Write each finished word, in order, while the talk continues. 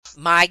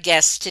My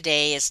guest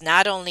today is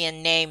not only a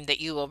name that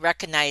you will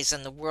recognize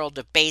in the world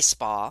of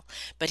baseball,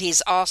 but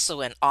he's also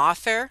an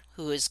author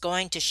who is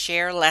going to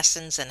share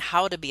lessons in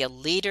how to be a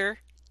leader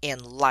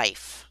in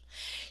life.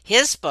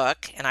 His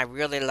book, and I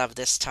really love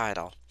this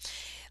title,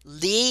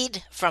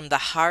 Lead from the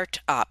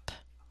Heart Up,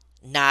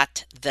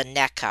 Not the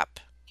Neck Up.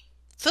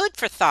 Food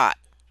for thought.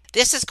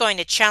 This is going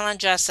to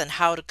challenge us on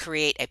how to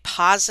create a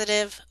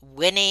positive,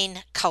 winning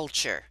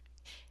culture,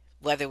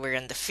 whether we're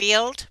in the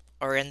field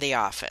or in the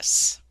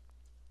office.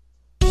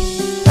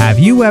 Have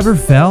you ever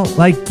felt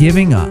like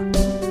giving up,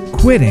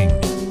 quitting,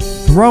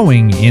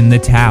 throwing in the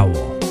towel?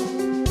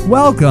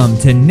 Welcome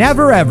to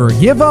Never Ever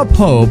Give Up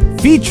Hope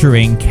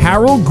featuring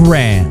Carol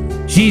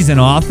Graham. She's an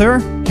author,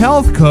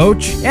 health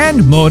coach,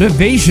 and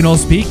motivational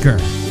speaker.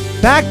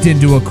 Backed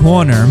into a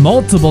corner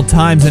multiple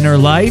times in her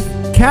life,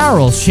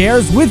 Carol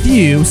shares with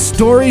you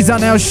stories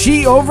on how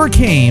she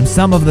overcame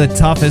some of the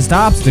toughest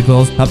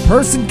obstacles a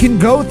person can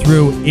go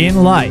through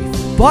in life,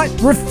 but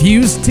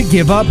refused to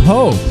give up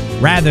hope.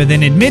 Rather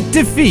than admit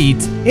defeat,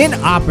 an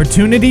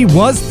opportunity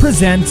was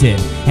presented,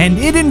 and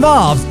it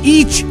involves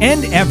each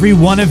and every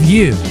one of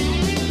you.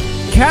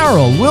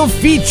 Carol will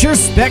feature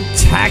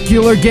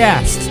spectacular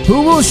guests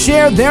who will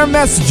share their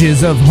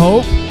messages of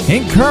hope,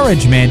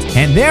 encouragement,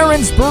 and their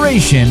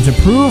inspiration to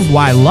prove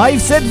why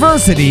life's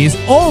adversities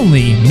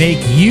only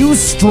make you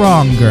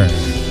stronger.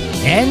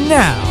 And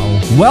now,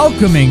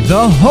 welcoming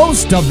the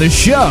host of the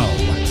show,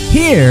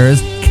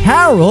 here's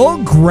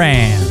Carol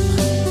Graham.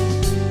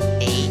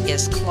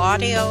 Is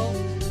Claudio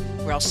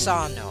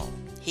Rosano.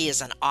 He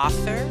is an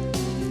author,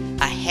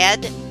 a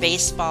head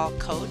baseball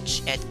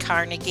coach at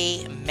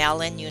Carnegie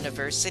Mellon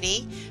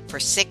University for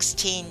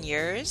 16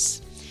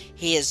 years.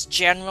 He is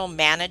general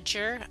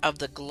manager of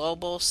the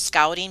Global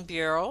Scouting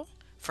Bureau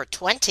for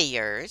 20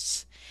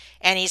 years,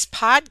 and he's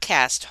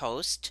podcast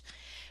host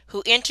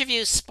who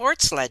interviews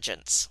sports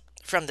legends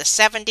from the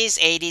 70s,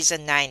 80s,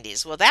 and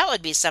 90s. Well, that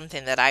would be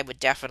something that I would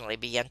definitely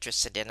be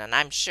interested in, and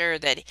I'm sure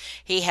that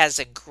he has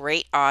a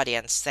great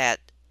audience that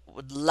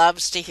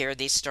loves to hear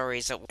these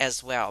stories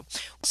as well.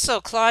 So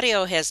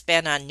Claudio has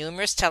been on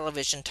numerous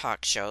television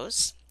talk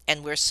shows,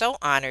 and we're so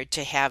honored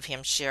to have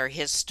him share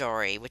his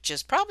story, which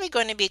is probably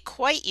going to be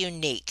quite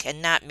unique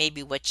and not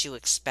maybe what you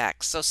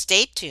expect. So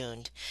stay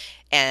tuned,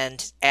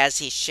 and as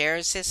he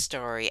shares his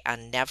story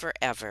on Never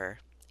Ever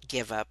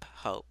Give Up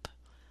Hope.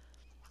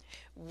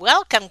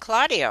 Welcome,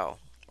 Claudio.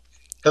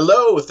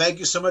 Hello, thank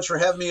you so much for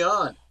having me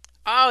on.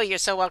 Oh, you're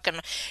so welcome.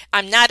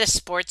 I'm not a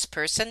sports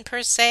person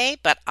per se,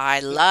 but I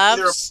love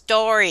Either,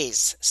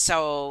 stories.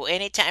 So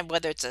anytime,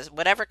 whether it's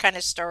whatever kind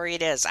of story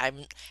it is,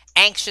 I'm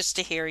anxious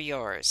to hear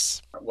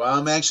yours. well,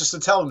 I'm anxious to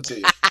tell them to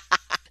you.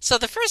 So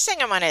the first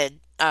thing I want to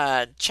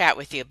chat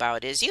with you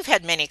about is you've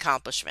had many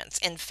accomplishments.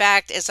 In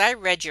fact, as I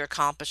read your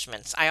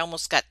accomplishments, I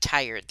almost got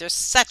tired. There's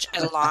such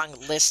a long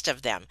list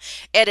of them.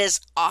 It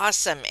is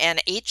awesome,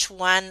 and each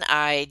one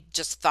I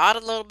just thought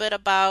a little bit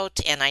about,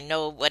 and I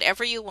know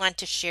whatever you want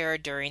to share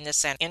during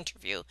this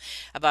interview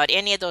about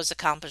any of those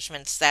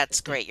accomplishments,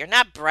 that's great. You're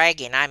not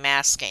bragging, I'm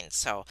asking.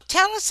 So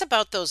tell us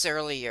about those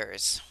early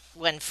years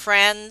when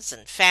friends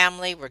and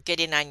family were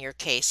getting on your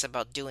case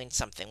about doing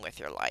something with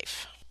your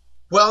life.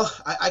 Well,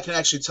 I can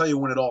actually tell you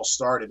when it all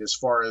started as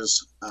far as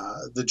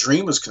the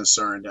dream was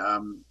concerned.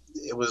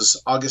 It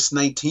was August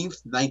 19th,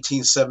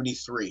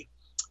 1973.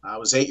 I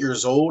was 8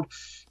 years old.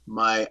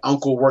 My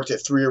uncle worked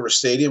at Three River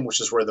Stadium,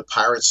 which is where the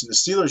Pirates and the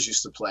Steelers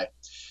used to play.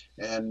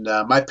 And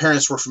my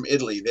parents were from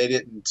Italy.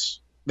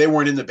 They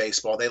weren't into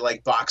baseball. They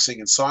liked boxing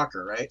and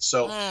soccer, right?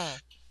 So Mm.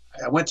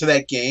 I went to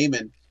that game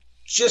and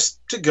just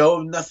to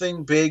go,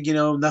 nothing big,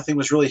 nothing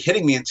was really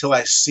hitting me until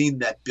I seen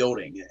that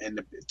building.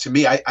 And to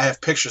me, I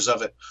have pictures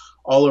of it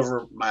all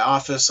over my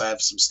office. I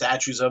have some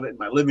statues of it in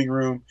my living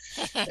room,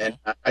 and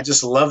I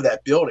just love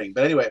that building.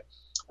 But anyway,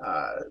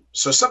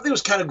 so something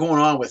was kind of going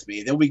on with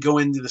me. Then we go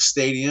into the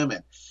stadium,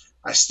 and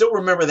I still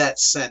remember that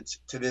scent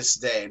to this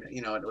day.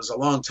 It was a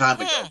long time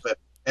ago, Hmm. but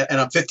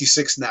and I'm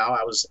 56 now.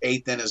 I was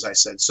 8 then, as I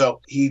said.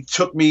 So he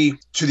took me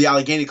to the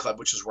Allegheny Club,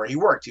 which is where he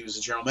worked. He was a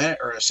general manager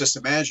or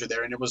assistant manager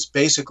there, and it was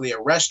basically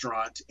a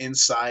restaurant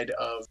inside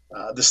of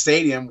the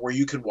stadium where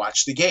you could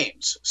watch the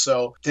games.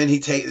 So then he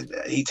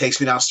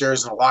takes me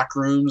downstairs in the locker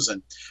rooms,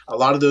 and a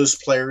lot of those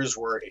players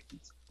were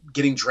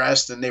getting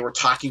dressed and they were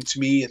talking to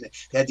me, and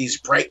they had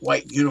these bright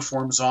white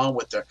uniforms on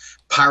with their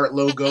pirate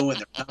logo and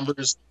their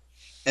numbers.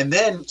 And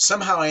then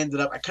somehow I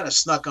kind of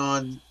snuck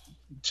on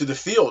to the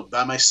field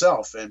by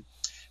myself, and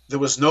there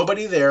was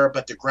nobody there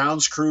but the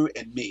grounds crew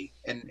and me,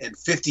 and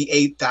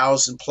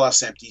 58,000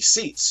 plus empty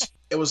seats.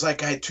 It was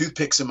like I had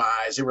toothpicks in my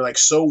eyes. They were like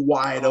so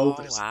wide Oh,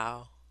 open,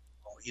 wow.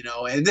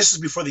 and this is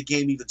before the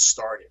game even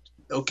started.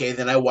 Okay,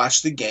 then I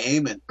watched the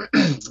game, and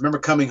I remember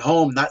coming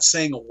home not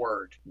saying a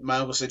word. My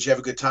uncle said, "Did you have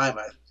a good time?"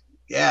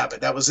 Yeah,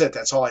 but that was it.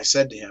 That's all I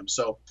said to him.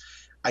 So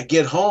I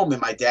get home,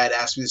 and my dad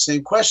asked me the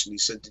same question. He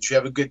said, "Did you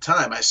have a good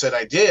time?" I said,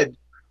 "I did,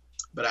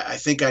 but I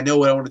think I know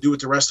what I want to do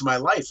with the rest of my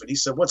life." And he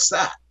said, "What's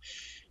that?"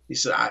 He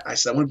said, I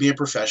said, "I want to be in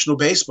professional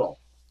baseball."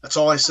 That's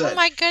all I Oh said.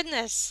 my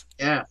goodness.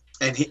 Yeah.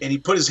 And he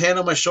put his hand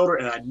on my shoulder,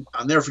 and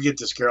I'll never forget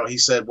this, Carol. He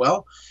said,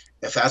 "Well,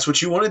 if that's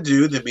what you want to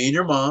do, then me and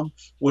your mom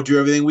will do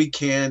everything we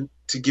can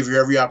to give you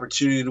every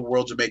opportunity in the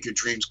world to make your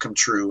dreams come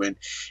true."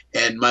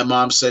 And my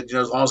mom said,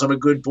 as long as I'm a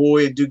good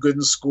boy and do good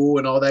in school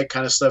and all that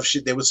kind of stuff,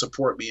 they would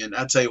support me. And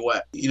I'll tell you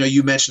what,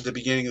 you mentioned at the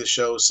beginning of the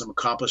show some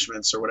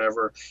accomplishments or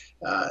whatever.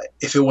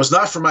 If it was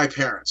not for my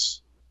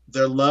parents,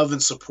 their love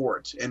and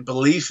support and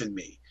belief in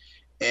me,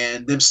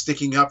 and them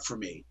sticking up for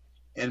me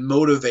and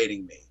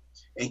motivating me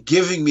and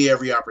giving me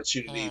every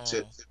opportunity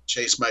to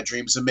chase my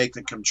dreams and make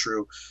them come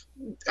true,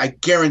 I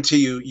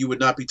guarantee you would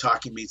not be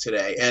talking to me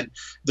today. And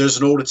there's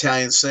an old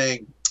Italian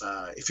saying,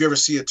 if you ever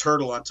see a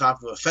turtle on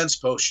top of a fence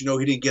post, he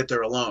didn't get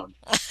there alone.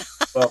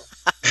 Well,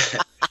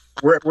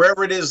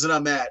 wherever it is that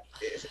I'm at,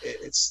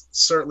 it's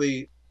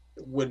certainly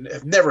wouldn't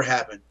have never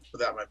happened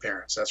without my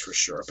parents, that's for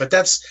sure. But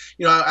that's,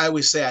 I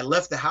always say I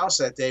left the house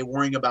that day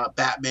worrying about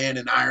Batman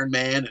and Iron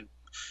Man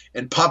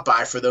and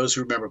Popeye, for those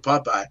who remember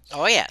Popeye.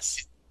 Oh,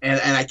 yes. And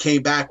I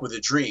came back with a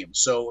dream.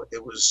 So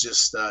it was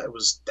just,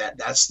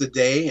 that's the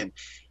day. And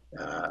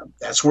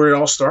that's where it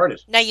all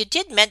started. Now, you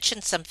did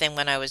mention something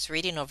when I was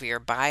reading over your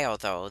bio,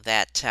 though,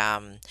 that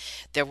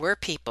there were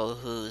people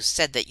who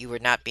said that you were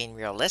not being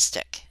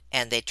realistic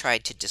and they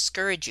tried to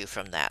discourage you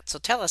from that. So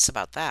tell us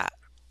about that.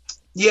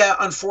 Yeah,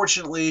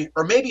 unfortunately,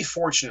 or maybe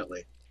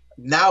fortunately.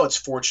 Now it's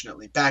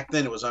fortunately. Back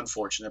then it was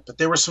unfortunate, but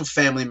there were some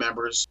family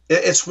members.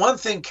 It's one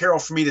thing, Carol,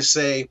 for me to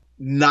say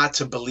not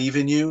to believe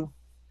in you.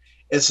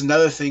 It's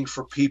another thing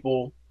for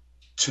people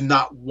to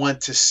not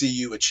want to see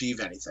you achieve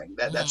anything.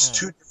 That's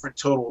two different,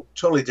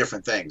 totally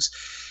different things.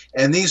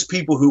 And these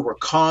people who were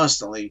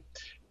constantly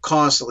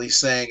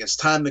saying, it's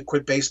time to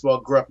quit baseball,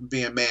 grow up and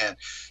be a man,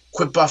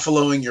 quit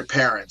buffaloing your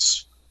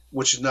parents,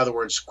 which in other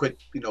words, quit,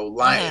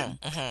 lying,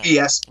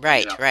 BS.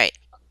 Right.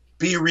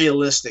 Be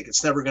realistic.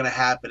 It's never going to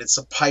happen. It's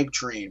a pipe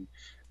dream.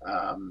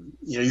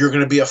 You're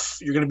going to be a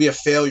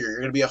failure. You're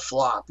going to be a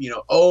flop.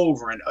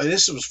 Over and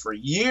this was for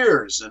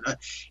years,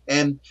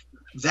 and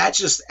that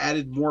just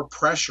added more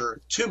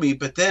pressure to me.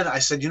 But then I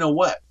said, you know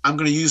what? I'm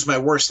going to use my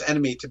worst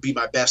enemy to be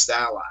my best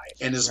ally.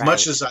 And as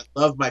much as I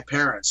love my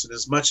parents, and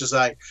as much as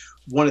I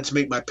wanted to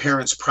make my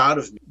parents proud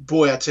of me,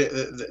 boy, I tell you,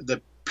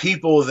 the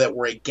people that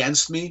were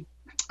against me,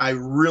 I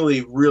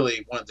really,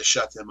 really wanted to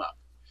shut them up.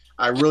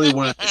 I really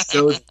wanted to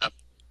show them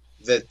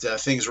that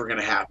things were going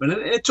to happen.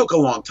 And it took a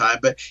long time,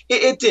 but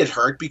it did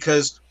hurt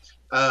because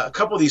a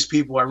couple of these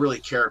people I really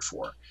cared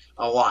for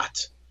a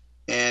lot.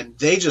 And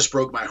they just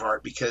broke my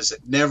heart because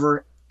it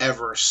never,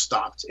 ever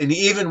stopped. And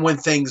even when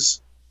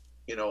things,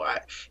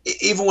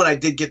 even when I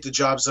did get the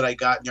jobs that I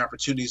got and the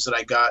opportunities that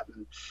I got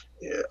and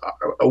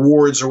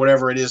awards or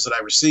whatever it is that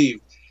I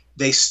received,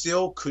 they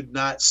still could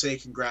not say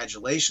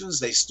congratulations.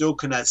 They still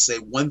could not say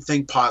one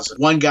thing positive.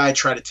 One guy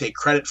tried to take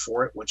credit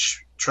for it,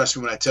 which, trust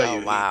me when I tell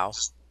you, wow. He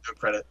just no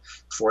credit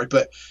for it.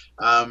 But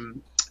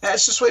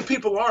that's just the way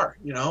people are,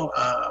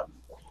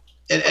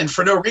 and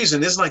for no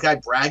reason. It isn't like I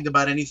bragged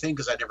about anything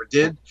because I never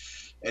did.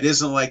 It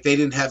isn't like they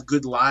didn't have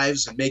good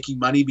lives and making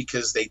money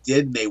because they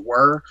did and they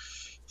were.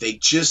 They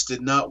just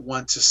did not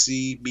want to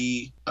see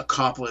me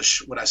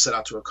accomplish what I set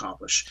out to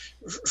accomplish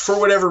for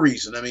whatever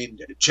reason. I mean,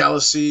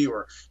 jealousy,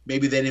 or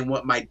maybe they didn't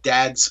want my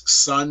dad's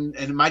son.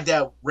 And my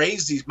dad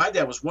raised these. My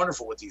dad was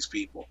wonderful with these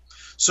people.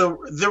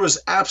 So there was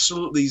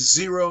absolutely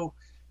zero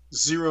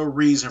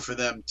reason for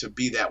them to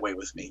be that way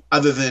with me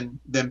other than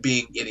them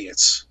being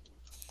idiots.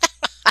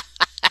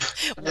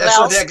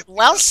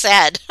 Well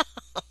said.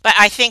 But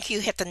I think you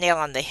hit the nail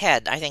on the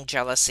head. I think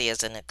jealousy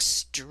is an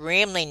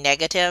extremely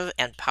negative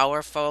and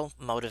powerful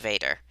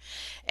motivator.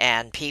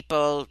 And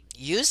people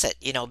use it,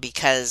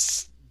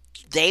 because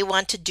they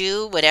want to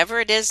do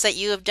whatever it is that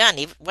you have done,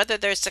 even whether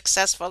they're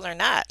successful or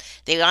not.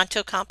 They want to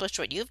accomplish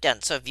what you've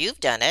done. So if you've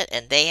done it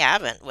and they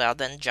haven't, well,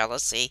 then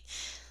jealousy,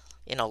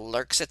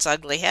 lurks its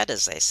ugly head,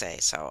 as they say.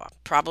 So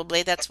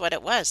probably that's what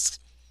it was.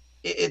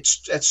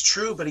 That's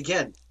true. But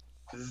again,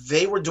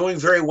 they were doing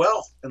very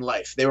well in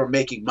life. They were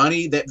making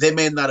money. They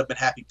may not have been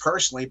happy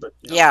personally, but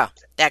yeah,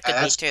 that could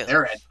be too.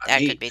 Their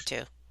end. Could be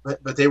too.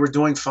 But they were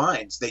doing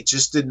fine. They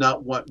just did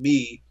not want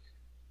me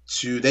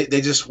to.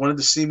 They just wanted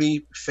to see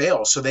me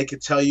fail, so they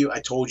could tell you, "I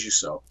told you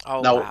so."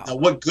 Oh, now, wow. Now,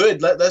 what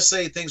good? Let's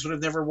say things would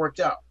have never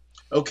worked out.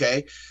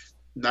 Okay,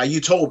 now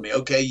you told me.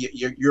 Okay,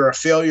 you're a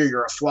failure.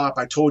 You're a flop.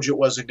 I told you it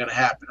wasn't going to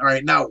happen. All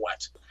right, now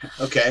what?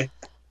 Okay,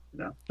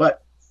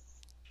 but.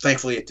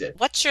 Thankfully, it did.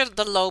 What's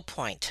the low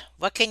point?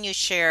 What can you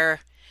share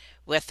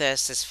with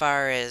us as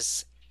far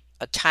as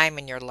a time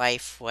in your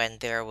life when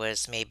there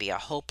was maybe a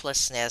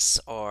hopelessness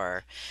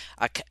or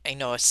a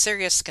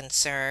serious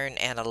concern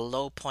and a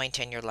low point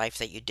in your life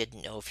that you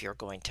didn't know if you're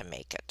going to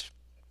make it?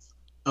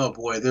 Oh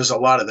boy, there's a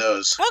lot of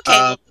those.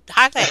 Okay,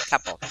 highlight a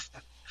couple.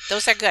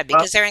 Those are good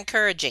because they're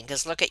encouraging.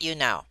 Because look at you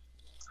now.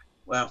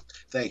 Well,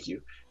 thank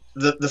you.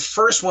 The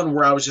first one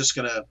where I was just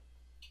gonna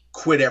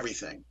quit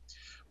everything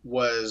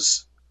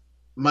was.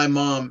 My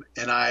mom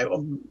and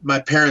my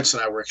parents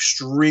and I were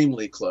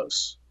extremely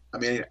close. I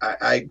mean,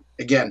 I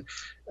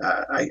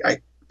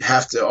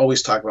have to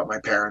always talk about my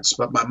parents,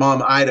 but my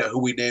mom, Ida, who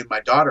we named my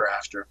daughter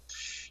after,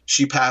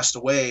 she passed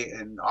away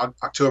in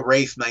October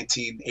 8th,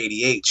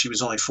 1988. She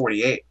was only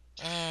 48.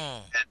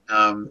 Mm,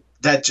 And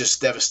that just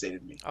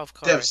devastated me. of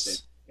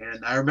Devastated. course.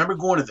 And I remember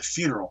going to the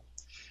funeral,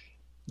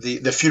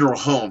 the funeral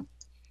home,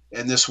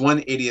 and this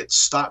one idiot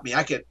stopped me.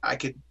 I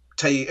could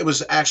tell you it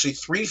was actually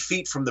 3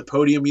 feet from the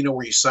podium,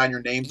 where you sign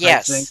your name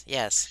type thing. Yes,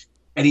 yes.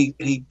 And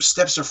he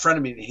steps in front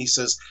of me and he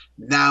says,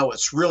 "Now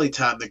it's really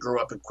time to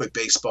grow up and quit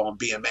baseball and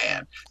be a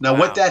man." Now,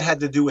 what Wow. that had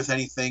to do with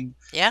anything,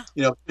 Yeah.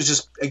 it was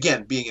just,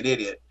 again, being an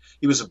idiot.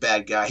 He was a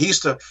bad guy.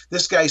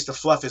 This guy used to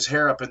fluff his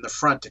hair up in the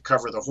front to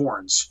cover the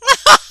horns.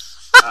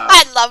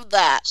 I love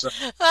that. So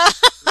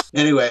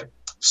anyway,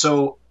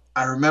 so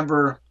I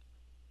remember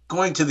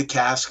going to the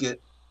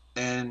casket,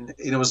 and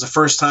it was the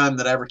first time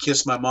that I ever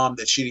kissed my mom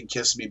that she didn't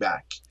kiss me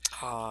back.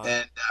 Oh,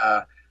 And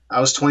I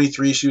was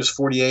 23, she was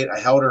 48. I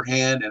held her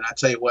hand, and I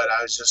tell you what,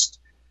 I was just,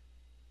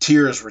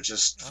 tears were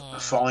just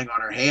falling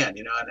on her hand,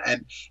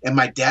 and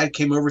my dad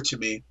came over to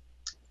me,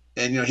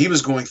 and he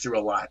was going through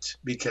a lot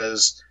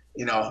because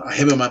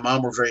him and my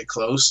mom were very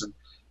close, and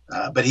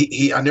but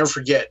he I'll never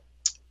forget,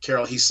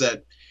 Carol. He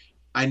said,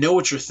 "I know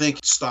what you're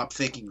thinking. Stop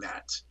thinking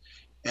that."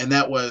 And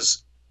that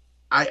was,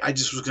 I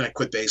just was going to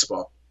quit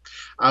baseball.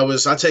 I'll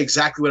tell you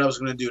exactly what I was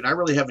going to do, and I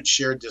really haven't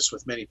shared this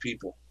with many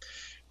people,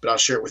 but I'll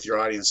share it with your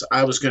audience.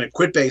 I was going to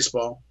quit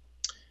baseball,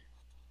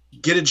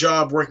 get a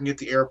job working at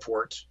the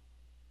airport,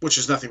 which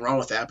is nothing wrong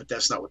with that, but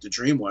that's not what the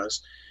dream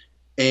was,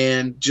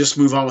 and just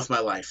move on with my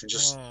life and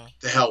just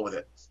the hell with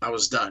it. I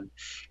was done.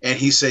 And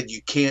he said,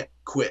 "You can't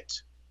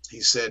quit."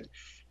 He said,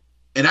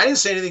 and I didn't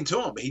say anything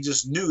to him, but he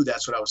just knew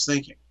that's what I was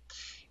thinking.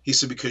 He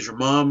said, "Because your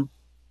mom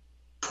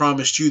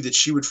promised you that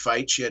she would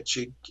fight. She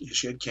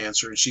had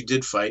cancer, and she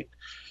did fight.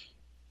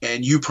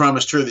 And you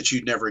promised her that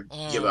you'd never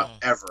give up,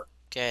 ever.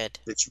 good.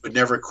 That you would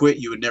never quit,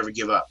 you would never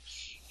give up."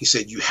 He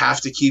said, "You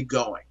have to keep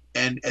going."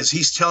 And as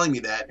he's telling me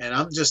that, and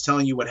I'm just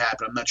telling you what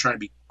happened, I'm not trying to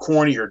be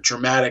corny or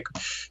dramatic,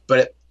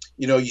 but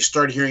you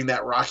start hearing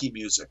that Rocky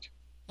music,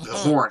 the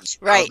horns,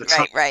 Right, the right,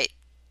 trumpet. right.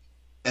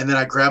 And then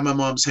I grabbed my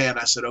mom's hand.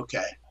 I said,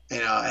 "Okay."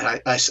 And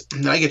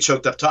I get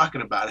choked up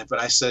talking about it, but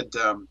I said,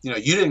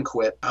 "You didn't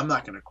quit. I'm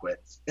not going to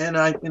quit." And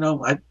I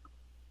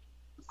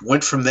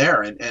went from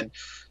there, and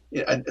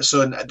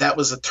so that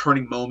was a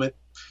turning moment.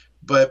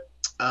 But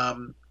I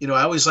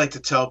always like to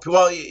tell people.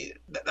 Well,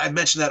 I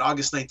mentioned that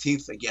August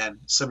 19th again,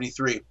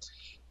 73.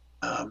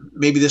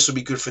 Maybe this will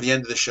be good for the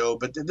end of the show,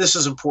 but this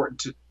is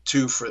important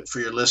too for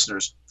your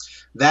listeners.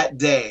 That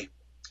day,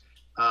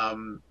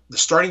 the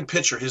starting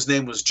pitcher, his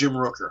name was Jim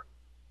Rooker.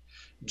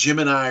 Jim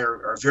and I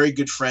are very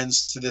good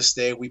friends to this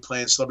day. We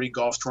play in celebrity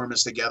golf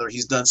tournaments together.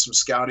 He's done some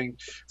scouting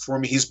for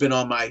me. He's been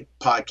on my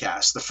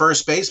podcast. The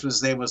first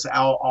baseman's name was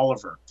Al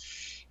Oliver.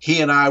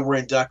 He and I were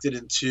inducted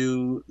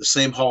into the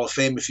same Hall of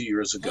Fame a few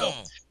years ago.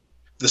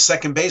 The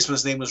second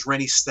baseman's name was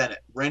Rennie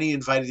Stennett. Rennie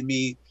invited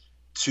me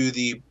to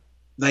the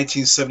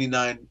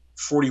 1979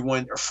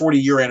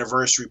 40-year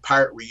anniversary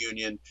Pirate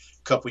reunion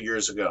a couple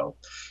years ago.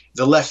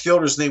 The left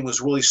fielder's name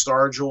was Willie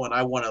Stargell, and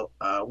I won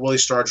a Willie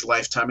Stargell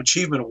Lifetime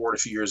Achievement Award a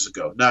few years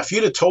ago. Now, if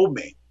you'd have told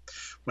me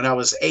when I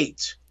was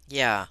 8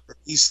 Yeah. that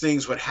these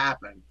things would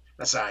happen,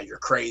 that's you're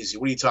crazy.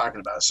 What are you talking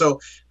about? So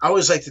I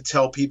always like to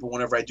tell people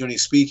whenever I do any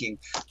speaking,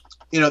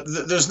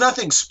 there's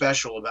nothing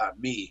special about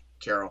me,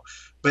 Carol,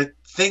 but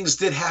things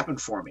did happen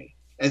for me,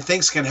 and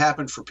things can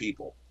happen for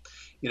people.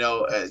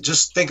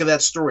 Just think of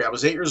that story. I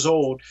was 8 years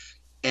old,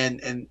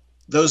 and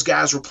those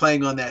guys were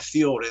playing on that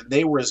field, and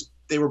they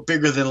were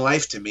bigger than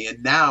life to me.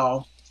 And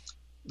now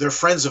they're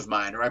friends of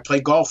mine, or I play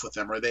golf with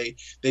them, or they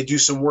do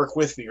some work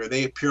with me, or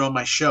they appear on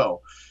my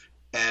show.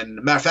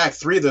 And matter of fact,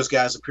 3 of those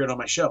guys appeared on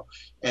my show.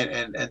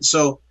 And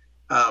so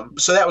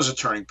that was a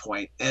turning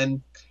point.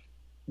 And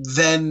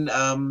then,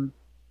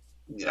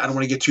 I don't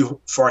want to get too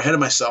far ahead of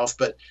myself,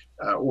 but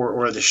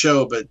or the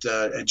show, but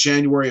in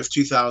January of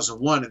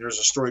 2001, and there's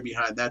a story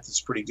behind that that's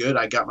pretty good.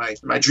 I got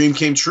my dream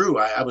came true.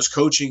 I was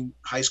coaching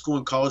high school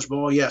and college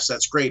ball. Yes,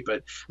 that's great,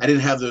 but I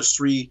didn't have those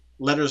 3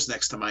 letters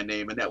next to my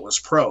name, and that was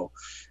pro,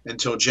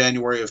 until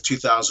January of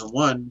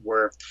 2001,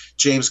 where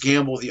James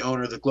Gamble, the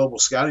owner of the Global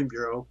Scouting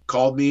Bureau,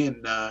 called me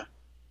and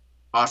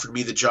offered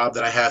me the job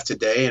that I have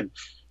today. And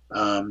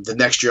the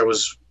next year I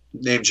was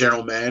named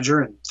general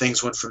manager, and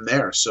things went from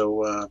there.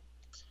 So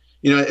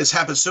it's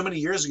happened so many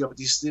years ago, but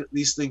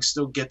these things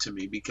still get to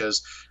me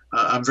because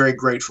I'm very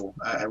grateful.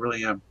 I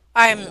really am.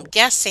 I'm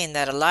guessing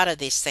that a lot of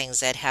these things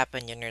that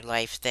happened in your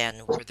life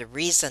then were the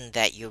reason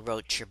that you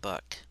wrote your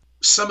book.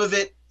 Some of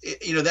it,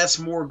 that's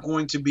more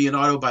going to be an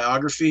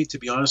autobiography, to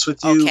be honest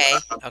with you.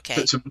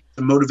 Okay. To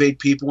motivate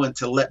people and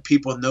to let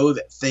people know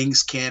that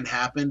things can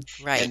happen,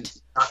 Right.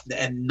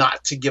 and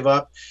not to give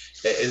up.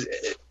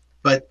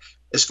 But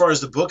as far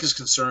as the book is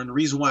concerned, the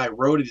reason why I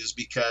wrote it is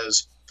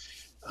because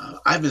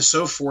I've been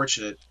so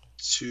fortunate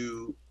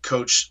to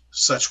coach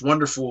such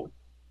wonderful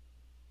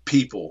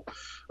people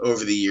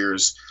over the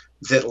years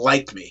that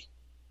liked me,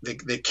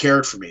 that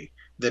cared for me,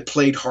 that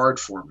played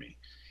hard for me.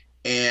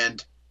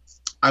 And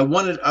I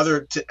wanted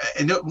I'll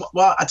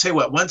tell you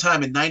what, one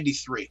time in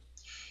 93,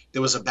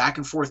 there was a back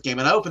and forth game,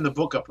 and I opened the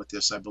book up with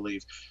this, I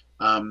believe.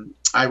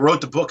 I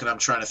wrote the book, and I'm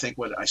trying to think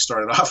what I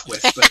started off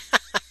with. But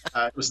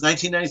it was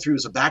 1993. It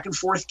was a back and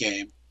forth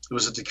game. It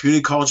was at the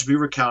Community College of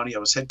Beaver County. I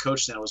was head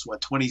coach then. I was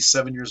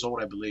 27 years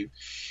old, I believe.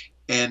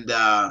 And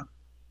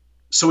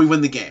so we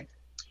win the game.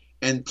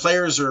 And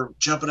players are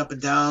jumping up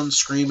and down,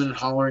 screaming and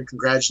hollering,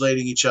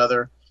 congratulating each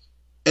other.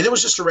 And it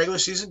was just a regular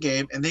season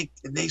game, and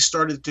they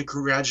started to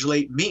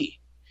congratulate me.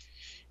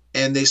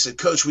 And they said,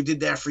 "Coach, we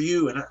did that for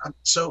you." And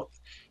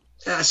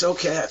I said,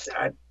 "Okay."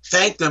 I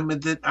thanked them,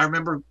 and then I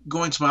remember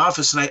going to my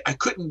office, and I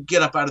couldn't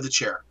get up out of the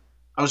chair.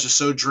 I was just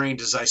so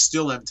drained, as I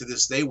still am to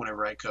this day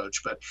whenever I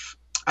coach. But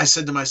I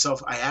said to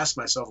myself, I asked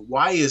myself,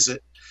 why is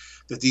it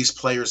that these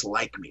players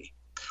like me?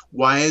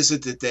 Why is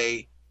it that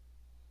they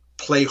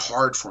play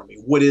hard for me?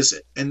 What is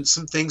it? And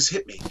some things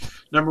hit me.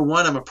 Number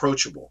one, I'm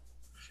approachable.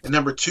 And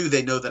number two,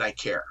 they know that I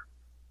care.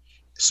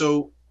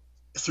 So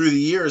through the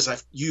years,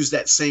 I've used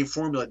that same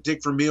formula.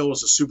 Dick Vermeil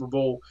was a Super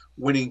Bowl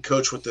winning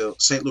coach with the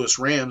St. Louis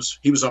Rams.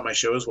 He was on my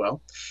show as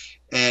well.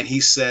 And he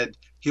said,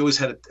 he always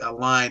had a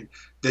line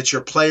that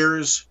your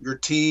players, your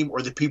team,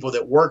 or the people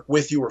that work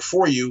with you or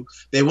for you,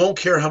 they won't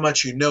care how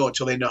much you know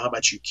until they know how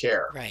much you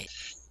care. Right.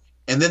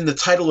 And then the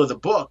title of the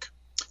book,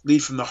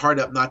 Lead from the Heart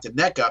Up, Not the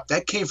Neck Up,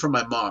 that came from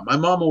my mom. My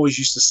mom always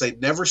used to say,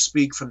 never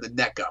speak from the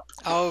neck up.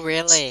 Oh,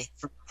 really?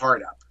 From the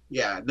heart up.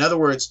 Yeah. In other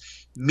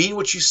words, mean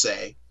what you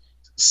say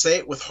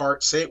it with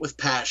heart, say it with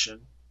passion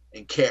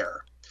and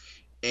care.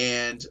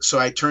 And so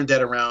I turned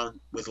that around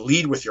with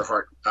lead with your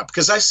heart up,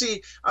 because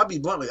I'll be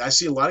blunt with you, I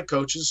see a lot of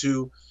coaches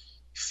who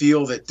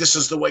feel that this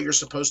is the way you're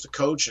supposed to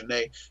coach, and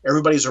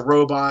everybody's a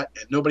robot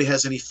and nobody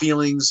has any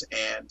feelings.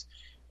 And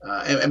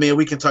I mean,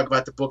 we can talk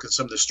about the book and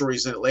some of the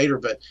stories in it later,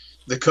 but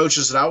the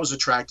coaches that I was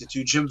attracted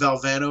to, Jim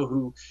Valvano,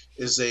 who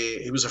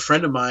he was a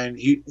friend of mine.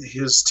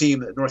 His team,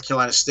 the North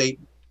Carolina State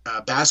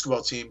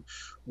basketball team,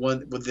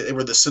 they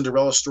were the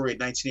Cinderella story in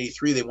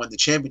 1983. They won the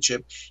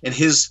championship, and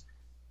his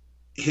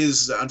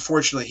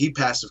unfortunately, he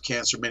passed of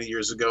cancer many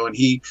years ago, and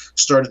he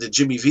started the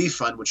Jimmy V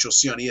Fund, which you'll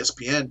see on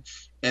ESPN.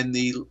 And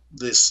the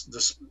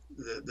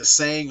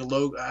saying,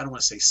 logo, I don't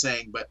want to say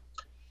saying, but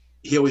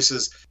he always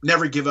says,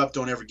 never give up,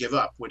 don't ever give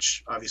up,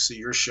 which obviously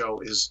your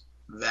show is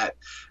that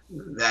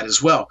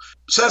as well.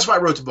 So that's why I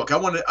wrote the book. I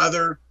wanted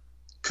other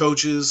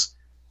coaches,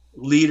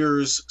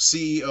 leaders,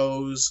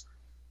 CEOs,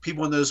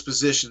 people in those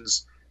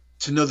positions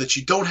to know that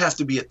you don't have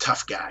to be a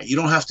tough guy. You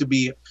don't have to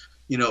be,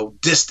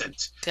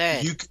 distant.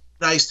 Good. You can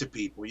be nice to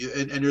people.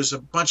 And there's a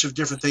bunch of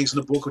different things in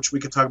the book, which we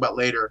can talk about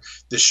later,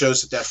 that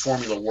shows that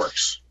formula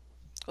works.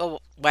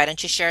 Well, why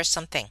don't you share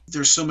something?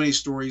 There's so many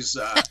stories.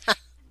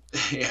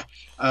 Yeah.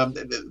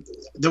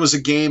 There was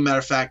a game, matter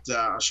of fact,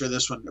 I'll share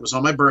this one. It was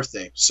on my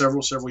birthday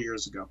several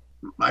years ago.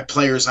 My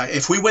players,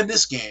 if we win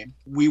this game,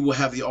 we will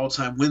have the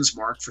all-time wins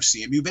mark for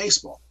CMU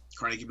baseball,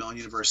 Carnegie Mellon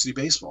University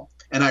baseball.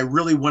 And I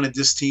really wanted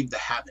this team to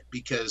have it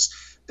because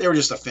they were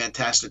just a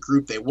fantastic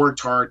group. They worked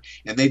hard,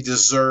 and they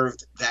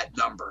deserved that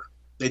number.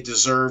 They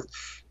deserved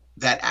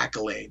that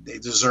accolade. They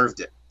deserved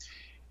it.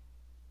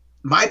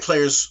 My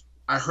players,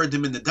 I heard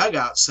them in the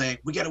dugout saying,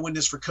 "We got to win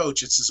this for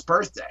Coach. It's his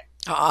birthday."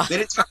 They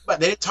didn't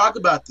talk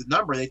about the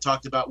number. They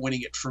talked about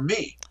winning it for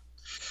me.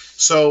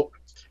 So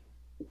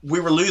we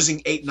were losing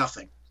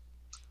 8-0,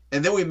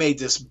 and then we made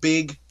this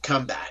big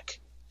comeback.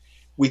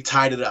 We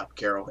tied it up,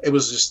 Carol. It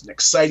was just an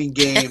exciting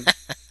game.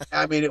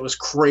 I mean, it was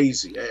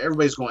crazy.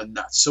 Everybody's going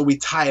nuts. So we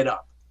tie it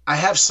up. I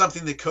have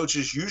something that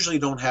coaches usually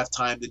don't have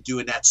time to do,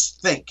 and that's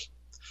think.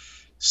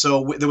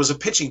 So there was a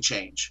pitching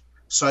change.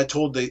 So I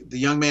told the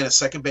young man at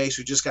second base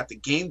who just got the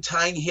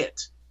game-tying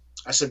hit,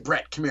 I said,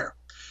 "Brett, come here.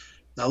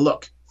 Now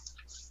look,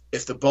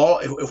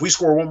 if we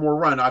score one more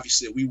run,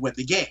 obviously we win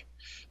the game.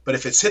 But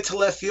if it's hit to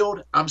left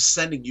field, I'm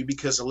sending you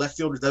because the left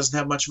fielder doesn't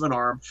have much of an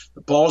arm.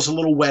 The ball's a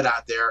little wet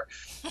out there.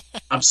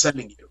 I'm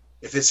sending you.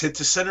 If it's hit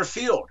to center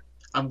field,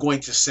 I'm going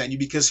to send you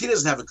because he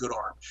doesn't have a good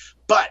arm.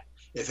 But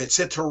if it's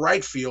hit to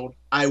right field,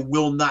 I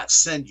will not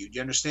send you. Do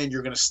you understand?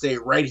 You're going to stay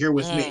right here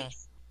with me."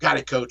 "Got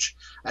it, Coach."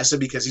 I said,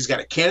 "Because he's got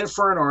a cannon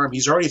for an arm.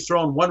 He's already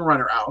thrown one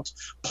runner out.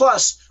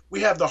 Plus,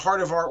 we have the heart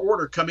of our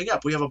order coming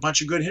up. We have a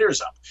bunch of good hitters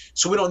up.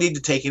 So we don't need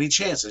to take any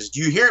chances.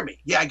 Do you hear me?"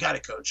 "Yeah, I got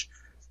it, Coach."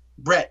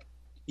 "Brett,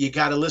 you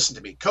got to listen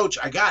to me." "Coach,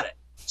 I got it."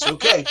 "It's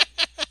okay."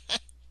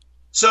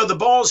 So the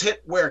ball's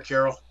hit where,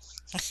 Carol?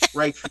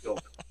 Right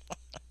field.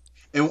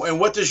 And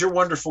what does your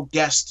wonderful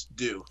guest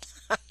do?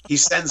 He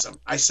sends them.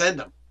 I send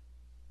them.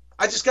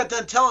 I just got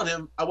done telling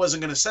him I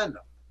wasn't going to send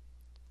them.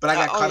 But I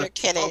got caught up. You're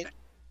kidding.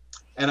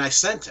 And I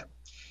sent him.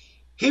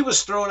 He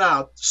was thrown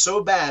out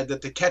so bad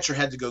that the catcher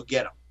had to go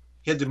get him.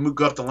 He had to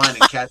go up the line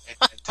and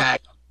tag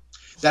him.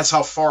 That's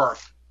how far.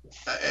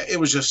 It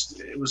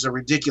was a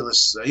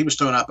ridiculous. He was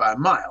thrown out by a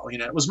mile.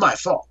 It was my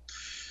fault.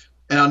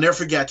 And I'll never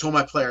forget, I told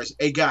my players,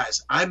 "Hey,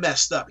 guys, I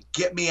messed up.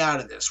 Get me out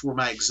of this," were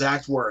my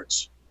exact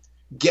words.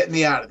 "Get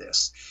me out of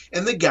this."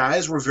 And the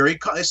guys were very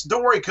calm. They said,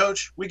 "Don't worry,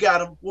 Coach. We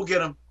got him. We'll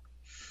get him."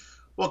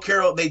 Well,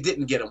 Carol, they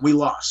didn't get him. We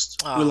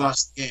lost. We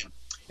lost the game.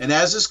 And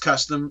as is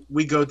custom,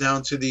 we go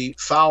down to the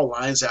foul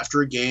lines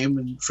after a game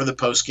and for the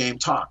post-game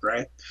talk,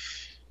 right?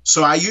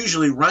 So I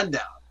usually run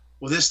down.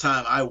 Well, this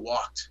time I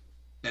walked,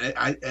 and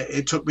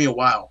it took me a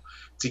while.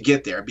 to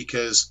get there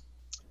because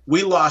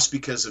we lost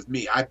because of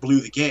me. I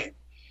blew the game.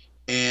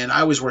 And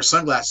I always wear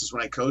sunglasses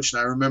when I coach.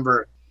 And I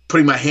remember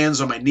putting my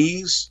hands on my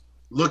knees,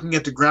 looking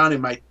at the ground,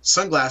 and my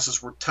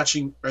sunglasses were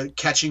catching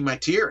my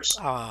tears.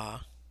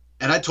 Aw.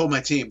 And I told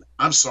my team,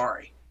 I'm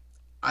sorry.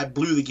 I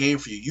blew the game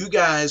for you. You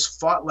guys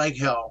fought like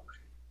hell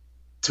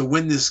to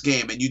win this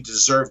game, and you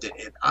deserved it.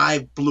 And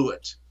I blew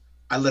it.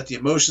 I let the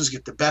emotions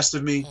get the best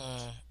of me,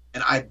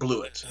 and I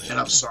blew it. And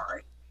I'm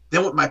sorry.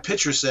 Then what my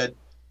pitcher said,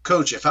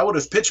 Coach, if I would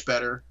have pitched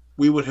better,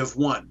 we would have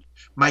won.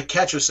 My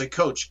catcher said,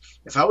 Coach,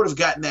 if I would have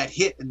gotten that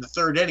hit in the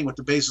third inning with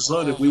the bases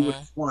loaded, we would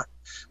have won.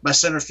 My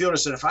center fielder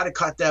said, if I'd have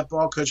caught that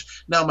ball,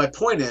 Coach. Now, my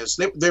point is,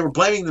 they were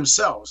blaming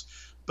themselves.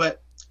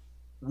 But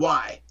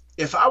why?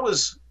 If I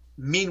was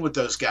mean with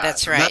those guys,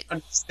 That's right, not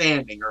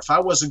understanding, or if I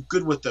wasn't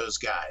good with those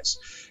guys,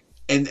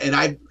 and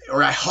I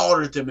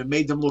hollered at them and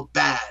made them look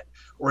bad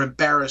or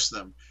embarrassed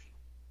them,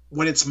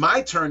 when it's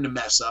my turn to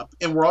mess up,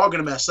 and we're all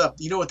going to mess up,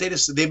 you know what they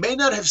just said? They may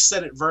not have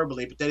said it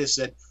verbally, but they just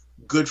said,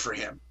 good for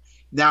him.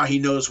 Now he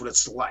knows what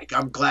it's like.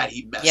 I'm glad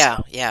he messed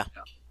up. Yeah.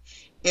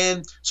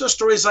 And so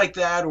stories like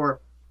that, or,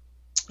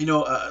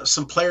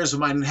 some players of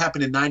mine, it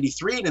happened in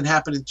 93 and it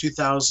happened in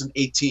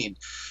 2018.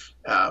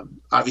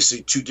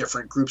 Obviously two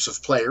different groups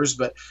of players,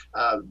 but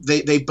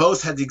they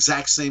both had the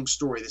exact same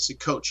story. They said,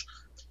 Coach,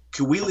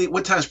 could we leave?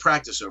 What time's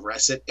practice over? I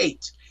said,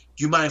 8.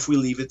 Do you mind if we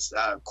leave it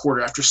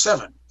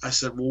 7:15? I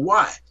said, well,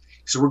 why?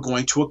 He said, we're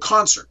going to a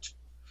concert.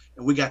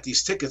 And we got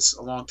these tickets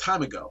a long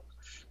time ago.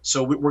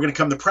 So we're going to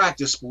come to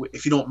practice.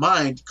 If you don't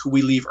mind, could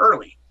we leave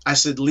early? I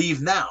said, leave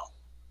now.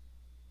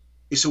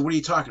 He said, what are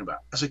you talking about?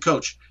 I said,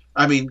 Coach,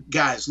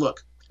 guys,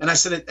 look. And I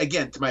said it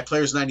again to my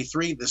players in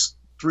 93, this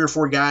 3 or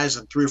 4 guys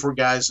and 3 or 4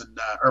 guys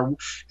or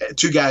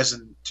 2 guys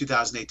in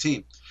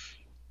 2018.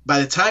 By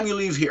the time you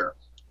leave here,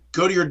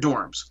 go to your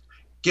dorms,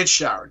 get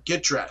showered,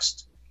 get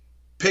dressed,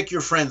 pick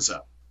your friends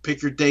up,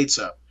 pick your dates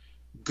up,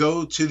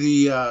 go to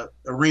the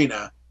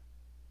arena.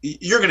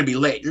 You're going to be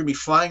late. You're going to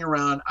be flying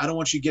around. I don't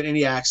want you to get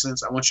any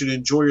accidents. I want you to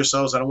enjoy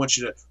yourselves. I don't want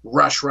you to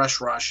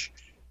rush.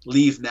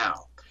 Leave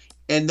now.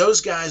 And those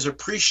guys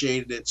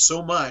appreciated it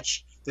so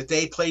much that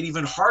they played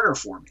even harder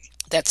for me.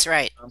 That's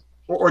right.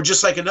 Or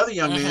just like another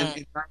young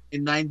man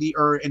in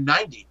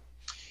 90.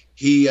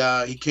 He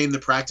came to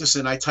practice,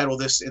 and I title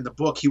this in the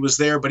book. He was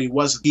there, but he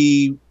wasn't.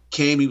 He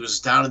came. He was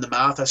down in the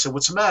mouth. I said,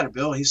 "What's the matter,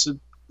 Bill?" He said,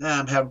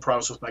 I'm having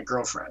problems with my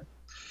girlfriend.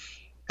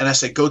 And I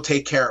said, go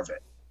take care of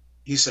it.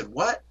 He said,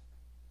 what?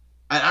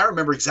 And I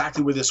remember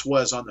exactly where this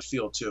was on the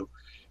field too.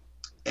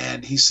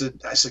 And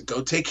I said,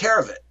 go take care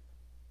of it.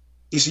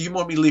 He said, you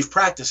want me to leave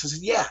practice? I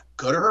said, yeah,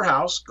 go to her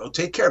house, go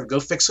take care of it, go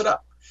fix it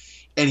up.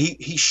 And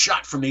he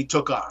shot from me, he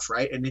took off,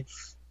 right?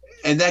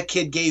 And that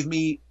kid gave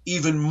me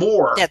even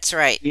more. That's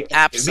right.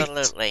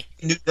 Absolutely.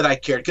 He knew that I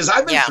cared because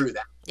I've been through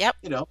that. Yep.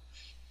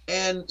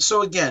 And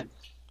so again,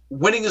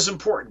 winning is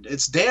important.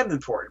 It's damn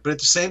important. But at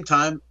the same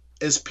time,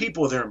 as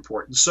people, they're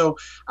important. So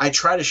I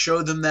try to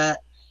show them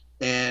that.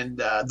 And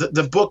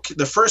the book,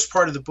 the first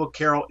part of the book,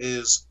 Carol,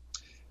 is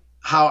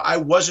how I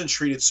wasn't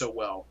treated so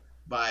well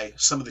by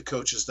some of the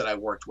coaches that I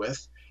worked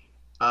with,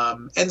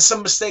 and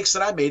some mistakes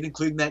that I made,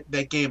 including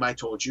that game I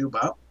told you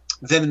about.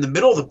 Then in the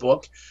middle of the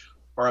book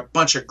are a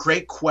bunch of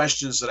great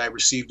questions that I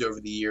received over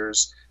the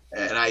years,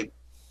 and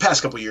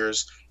past couple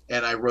years,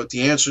 and I wrote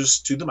the answers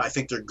to them. I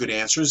think they're good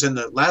answers. And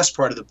the last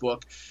part of the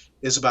book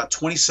is about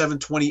 27,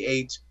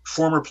 28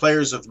 former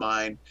players of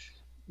mine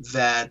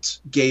that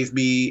gave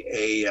me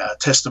a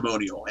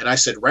testimonial. And I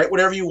said, write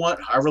whatever you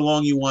want, however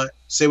long you want,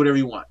 say whatever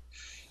you want.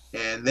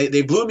 And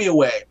they blew me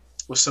away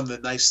with some of the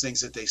nice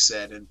things that they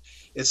said. And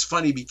it's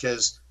funny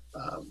because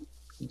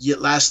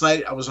last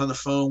night I was on the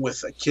phone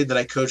with a kid that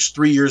I coached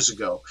 3 years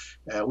ago.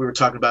 We were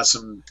talking about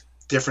some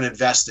different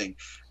investing.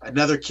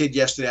 Another kid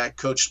yesterday I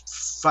coached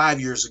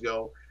 5 years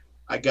ago.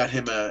 I got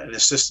him an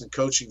assistant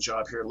coaching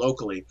job here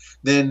locally.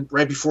 Then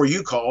right before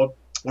you called,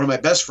 one of my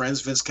best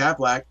friends, Vince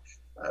Kaplak,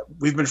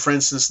 we've been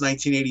friends since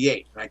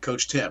 1988, and I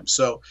coached him.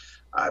 So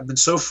I've been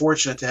so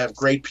fortunate to have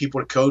great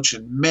people to coach,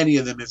 and many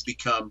of them have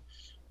become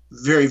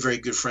very, very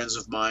good friends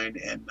of mine.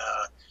 And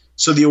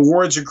so the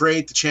awards are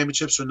great, the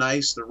championships are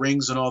nice, the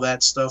rings and all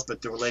that stuff,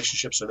 but the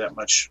relationships are that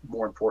much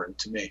more important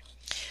to me.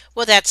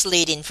 Well, that's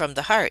Leading from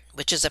the Heart,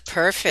 which is a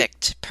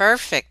perfect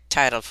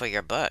title for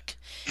your book.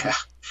 Yeah.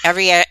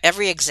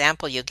 Every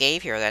example you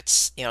gave here,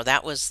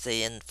 that was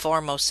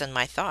foremost in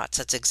my thoughts.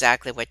 That's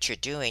exactly what you're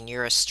doing.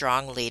 You're a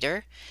strong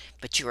leader,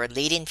 but you are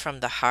leading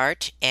from the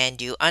heart,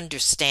 and you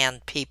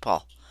understand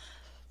people,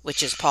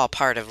 which is all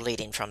part of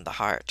leading from the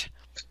heart.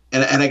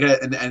 And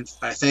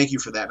I thank you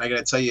for that. And I got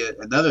to tell you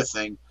another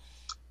thing.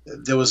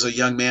 There was a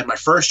young man my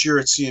first year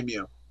at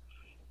CMU,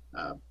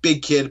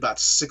 big kid, about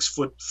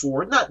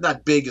 6'4",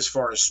 not big as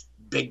far as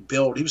big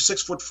build. He was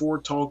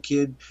 6'4", tall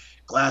kid,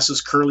 glasses,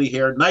 curly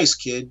hair, nice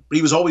kid, but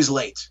he was always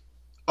late.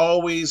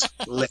 Always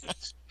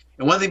late.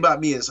 And one thing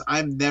about me is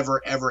I'm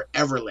never, ever,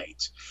 ever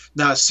late.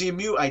 Now, at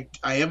CMU,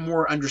 I am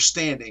more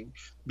understanding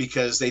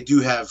because they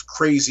do have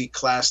crazy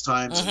class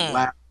times and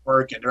lab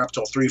work, and they're up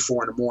till 3,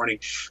 4 in the morning.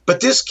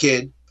 But this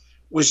kid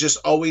was just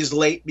always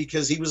late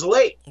because he was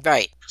late.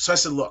 Right. So I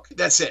said, look,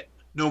 that's it.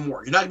 No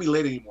more. You're not going to be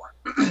late anymore.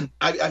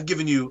 I've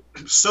given you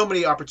so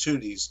many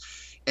opportunities,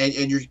 and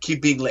you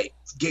keep being late.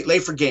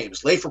 Late for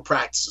games, late for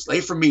practices,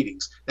 late for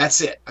meetings. That's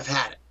it. I've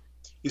had it.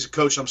 He said,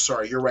 Coach, I'm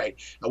sorry. You're right.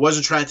 I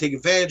wasn't trying to take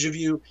advantage of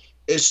you.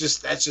 That's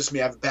just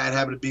me. I have a bad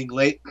habit of being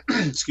late.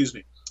 Excuse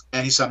me.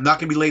 And he said, I'm not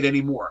going to be late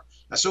anymore.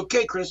 I said,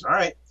 okay, Chris. All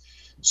right.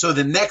 So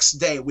the next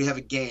day we have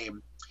a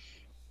game.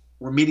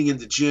 We're meeting in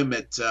the gym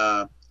at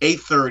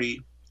 8:30.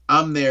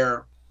 I'm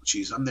there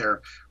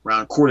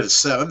around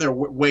 6:45. I'm there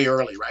way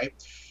early, right?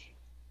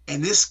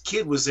 And this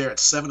kid was there at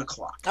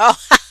 7:00. Oh,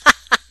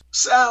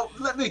 So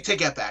let me take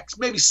that back.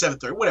 Maybe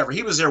 7:30, whatever.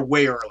 He was there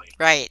way early.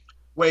 right.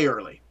 Way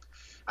early.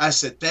 I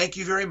said, thank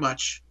you very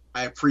much.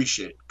 I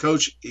appreciate it.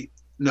 Coach,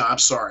 no, I'm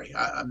sorry.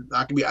 I'm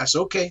not going to be. I said,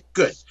 okay,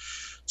 good.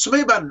 So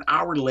maybe about an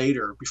hour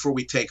later, before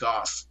we take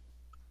off,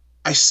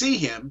 I see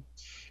him,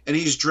 and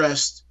he's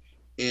dressed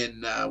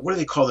in, what do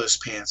they call those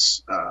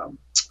pants?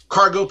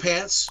 Cargo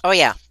pants, Oh,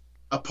 yeah.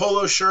 a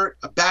polo shirt,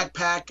 a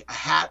backpack, a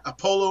hat, a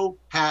polo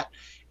hat,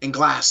 and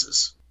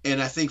glasses.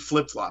 And I think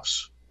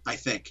flip-flops,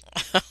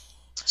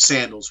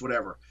 sandals,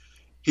 whatever.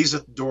 He's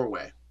at the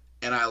doorway,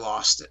 and I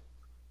lost it.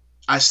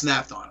 I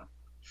snapped on him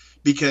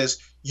because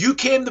you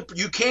came to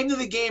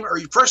the game, or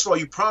first of all,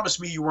 you promised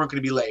me you weren't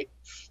going to be late.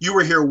 You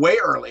were here way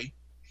early.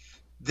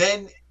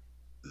 Then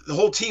the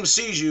whole team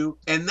sees you,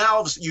 and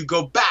now you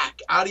go back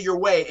out of your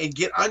way and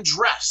get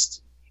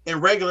undressed in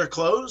regular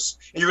clothes,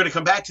 and you're going to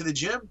come back to the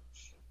gym.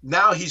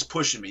 Now he's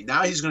pushing me.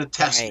 Now he's going to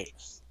test me.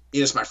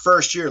 It's my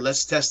first year.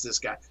 Let's test this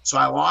guy. So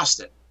I lost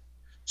it.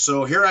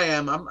 So here I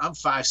am. I'm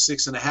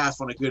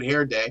 5'6.5" on a good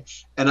hair day,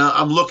 and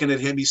I'm looking at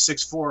him. He's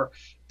 6'4",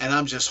 and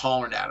I'm just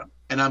hollering at him,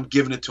 and I'm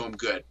giving it to him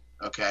good,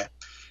 okay?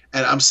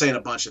 And I'm saying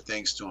a bunch of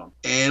things to him.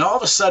 And all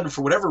of a sudden,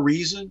 for whatever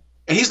reason,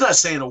 and he's not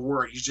saying a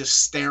word. He's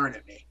just staring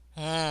at me.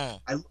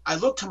 I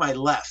look to my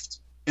left,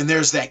 and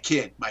there's that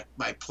kid,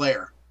 my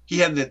player. He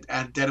had an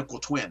identical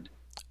twin.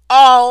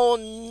 Oh,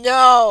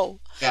 no.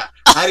 Yeah,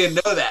 I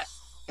didn't know that.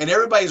 And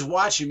everybody's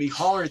watching me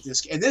hollering at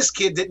this. And this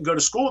kid didn't go to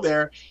school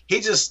there.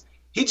 He just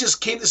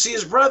came to see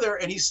his brother,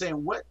 and he's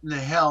saying, what in the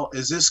hell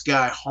is this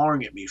guy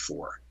hollering at me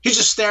for? He's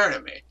just staring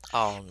at me.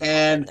 Oh,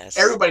 and goodness.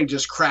 Everybody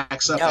just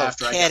cracks up No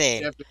after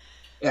kidding.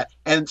 Yeah,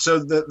 and so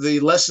the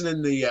lesson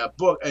in the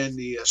book and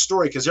the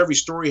story, because every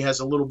story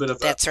has a little bit of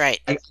That's right.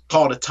 I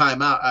call it a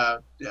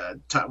timeout,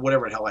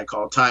 whatever the hell I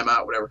call it,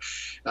 timeout, whatever,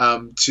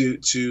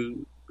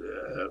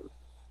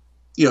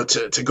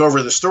 to go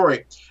over the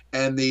story.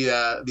 And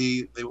the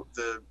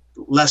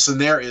lesson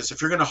there is,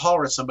 if you're going to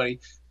holler at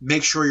somebody,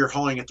 make sure you're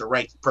hollering at the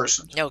right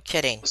person. No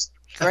kidding.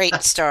 Great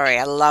story.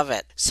 I love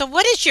it. So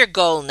what is your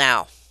goal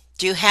now?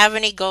 Do you have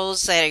any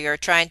goals that you're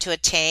trying to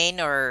attain,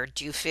 or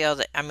do you feel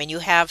that, you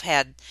have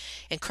had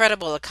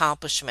incredible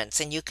accomplishments,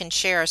 and you can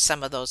share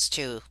some of those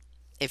too,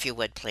 if you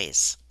would,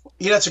 please.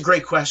 That's a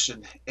great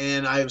question.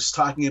 And I was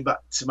talking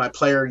to my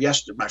player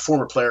yesterday, my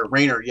former player,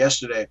 Rainer,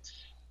 yesterday,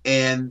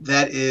 and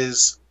that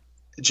is,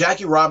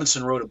 Jackie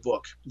Robinson wrote a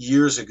book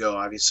years ago,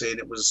 obviously,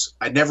 and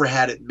I never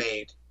had it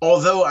made.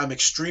 Although I'm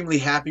extremely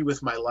happy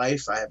with my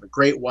life, I have a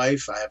great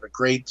wife, I have a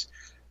great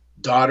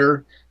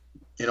daughter.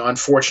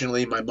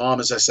 Unfortunately, my mom,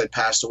 as I said,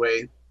 passed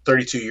away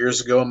 32 years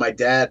ago, and my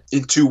dad,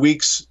 in 2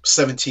 weeks,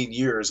 17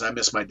 years. I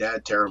miss my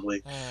dad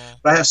terribly.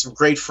 But I have some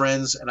great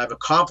friends, and I've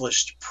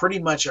accomplished pretty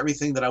much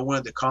everything that I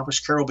wanted to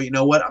accomplish, Carol. But you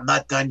know what? I'm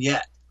not done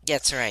yet.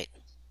 That's right.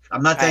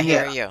 I'm not done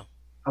yet. I hear you.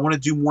 I want to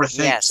do more things.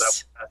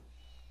 Yes.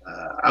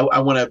 I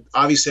want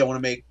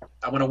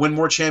to win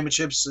more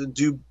championships and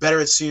do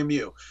better at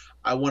CMU.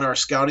 I want our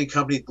scouting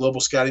company,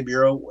 Global Scouting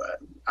Bureau,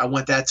 I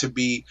want that to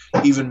be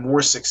even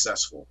more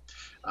successful.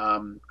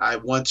 I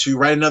want to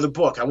write another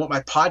book. I want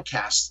my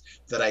podcast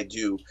that I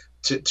do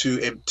to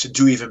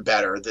do even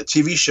better. The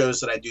TV shows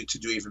that I do to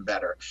do even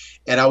better.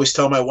 And I always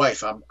tell my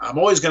wife, I'm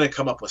always going to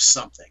come up with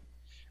something.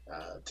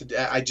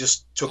 I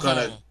just took on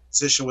a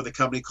position with a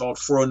company called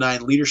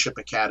 409 Leadership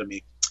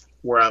Academy,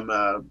 where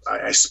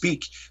I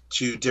speak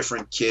to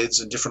different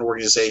kids and different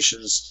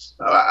organizations.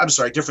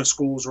 Different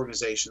schools,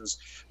 organizations,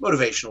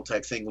 motivational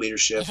type thing,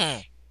 leadership.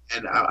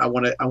 And I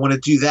want to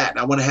do that, and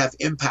I want to have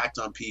impact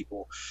on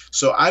people.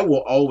 So I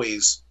will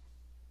always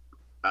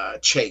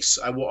chase.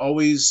 I will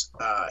always,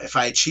 if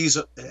I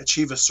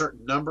achieve a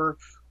certain number,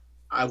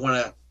 I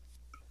want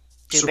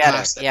to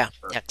surpass that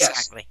number.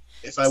 Exactly.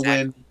 Yes. If I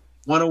win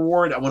one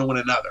award, I want to win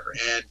another.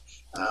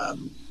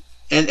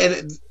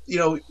 And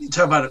you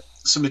talk about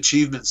some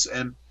achievements,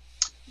 and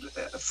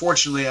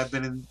fortunately, I've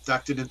been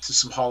inducted into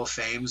some Hall of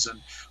Fames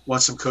and won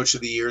some Coach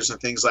of the Years and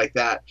things like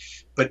that.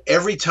 But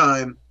every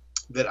time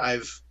that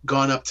I've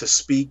gone up to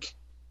speak,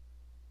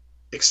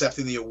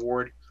 accepting the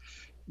award,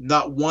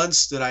 not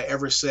once did I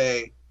ever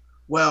say,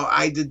 well,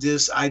 I did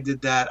this, I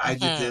did that, I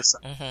did this,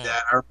 I did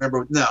that. I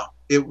remember, no,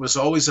 it was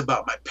always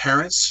about my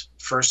parents,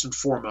 first and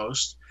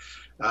foremost,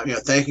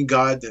 thanking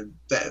God and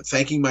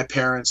thanking my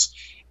parents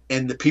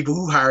and the people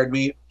who hired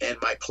me and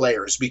my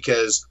players,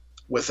 because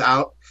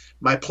without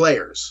my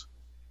players,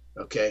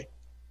 okay,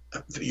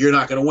 you're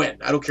not going to win.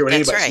 I don't care what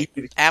anybody says.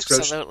 Right.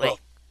 Absolutely.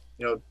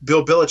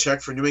 Bill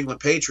Belichick for New England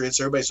Patriots.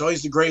 Everybody says, oh,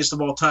 he's the greatest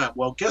of all time.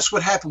 Well, guess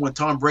what happened when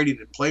Tom Brady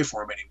didn't play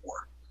for him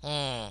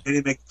anymore? He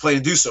didn't make the play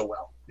and do so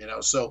well.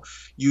 So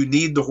you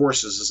need the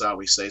horses, as I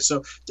always say.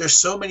 So there's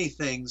so many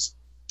things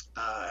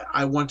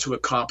I want to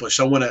accomplish.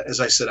 I want to, as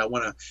I said, I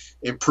want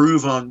to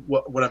improve on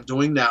what I'm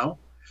doing now.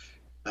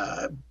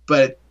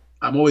 But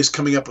I'm always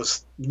coming up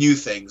with new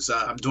things.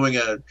 I'm doing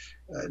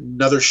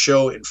another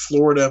show in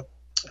Florida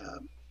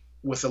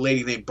with a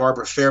lady named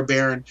Barbara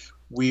Fairbairn.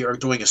 We are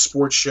doing a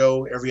sports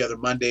show every other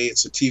Monday.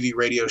 It's a TV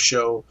radio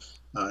show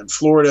in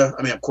Florida.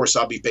 I mean, of course,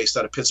 I'll be based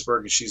out of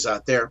Pittsburgh and she's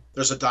out there.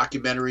 There's a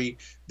documentary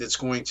that's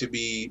going to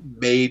be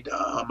made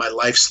on my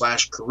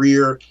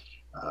life/career.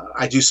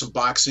 I do some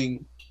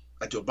boxing.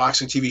 I do a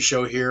boxing TV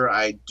show here.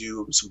 I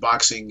do some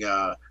boxing.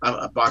 I'm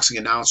a boxing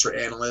announcer,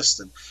 analyst,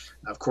 and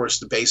of course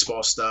the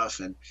baseball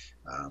stuff and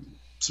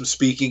some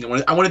speaking.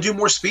 I want to do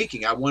more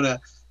speaking. I want to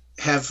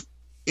have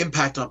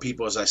impact on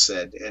people, as I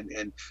said,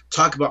 and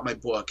talk about my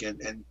book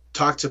and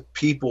talk to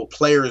people,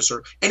 players,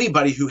 or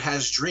anybody who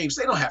has dreams.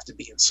 They don't have to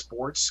be in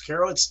sports,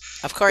 Carol.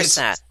 Of course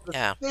not.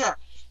 Yeah. Yeah.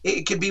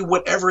 It can be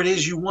whatever it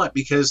is you want,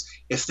 because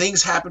if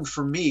things happen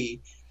for me,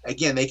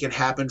 again, they can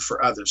happen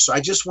for others. So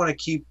I just want to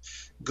keep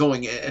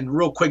going. And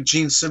real quick,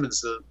 Gene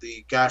Simmons,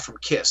 the guy from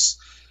Kiss,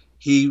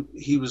 he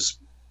was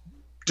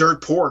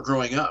dirt poor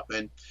growing up,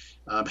 and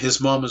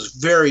his mom was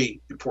very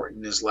important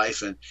in his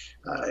life. And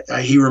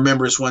he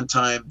remembers one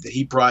time that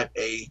he brought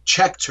a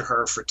check to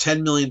her for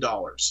 $10 million.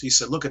 He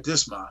said, look at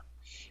this, Ma.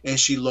 And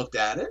she looked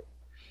at it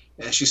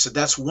and she said,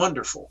 that's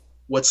wonderful.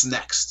 What's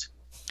next?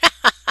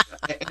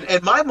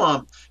 and my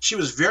mom, she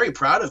was very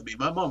proud of me.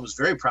 My mom was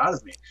very proud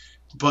of me.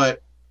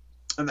 But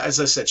and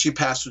as I said, she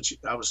passed when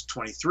I was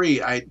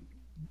 23.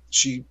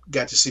 She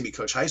got to see me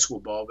coach high school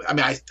ball. I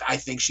mean, I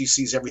think she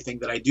sees everything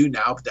that I do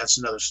now, but that's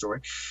another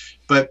story.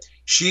 But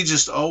she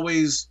just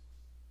always,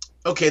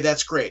 okay,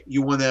 that's great.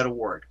 You won that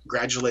award.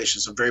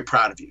 Congratulations. I'm very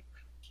proud of you.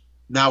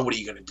 Now what are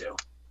you going to do?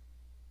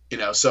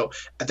 So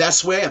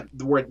that's the way I am.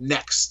 The word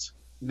next.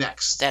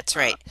 That's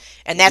right.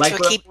 And that's like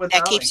what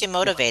keeps you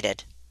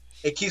motivated.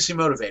 It keeps me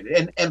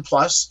motivated. And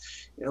plus,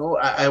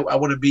 I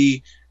want to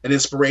be an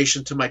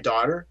inspiration to my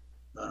daughter.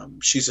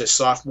 She's a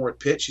sophomore at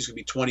Pitt. She's going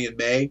to be 20 in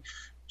May.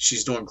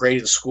 She's doing great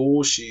in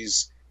school.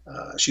 She's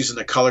in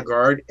the color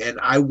guard, and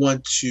I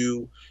want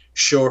to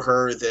show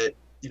her that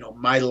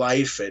my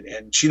life,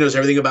 and she knows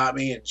everything about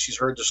me, and she's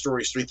heard the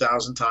stories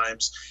 3,000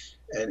 times,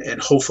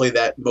 and hopefully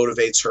that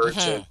motivates her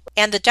to.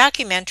 And the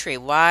documentary,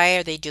 why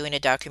are they doing a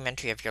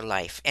documentary of your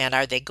life? And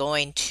are they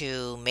going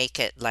to make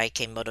it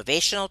like a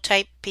motivational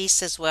type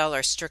piece as well,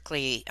 or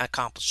strictly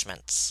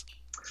accomplishments?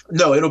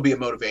 No, it'll be a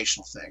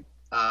motivational thing.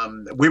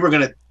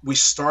 We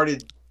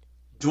started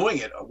doing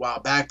it a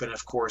while back, but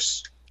of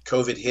course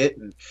COVID hit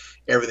and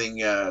everything,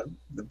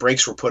 the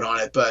brakes were put on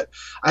it. But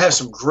I have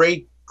some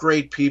great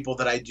people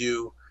that I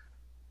do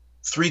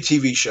 3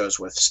 TV shows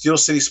with: Steel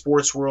City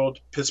Sports World,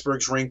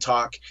 Pittsburgh's Ring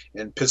Talk,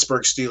 and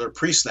Pittsburgh Steeler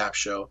Pre-Snap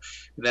Show.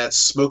 And that's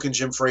Smokin'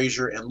 Jim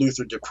Frazier and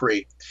Luther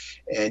Dupree.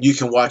 And you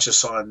can watch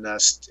us on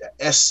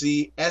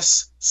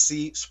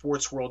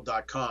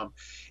scsportsworld.com.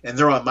 And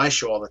they're on my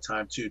show all the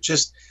time too.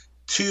 Just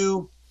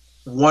 2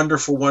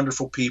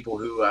 wonderful people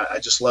who I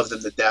just love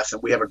them to death,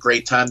 and we have a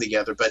great time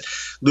together. But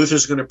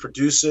Luther's going to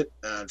produce it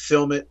and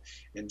film it,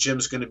 and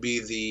Jim's going to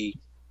be the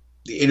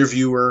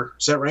interviewer.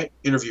 Is that right?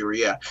 Interviewer,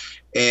 yeah.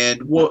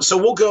 And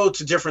we'll go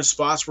to different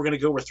spots. We're going to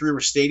go where Three River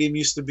Stadium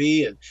used to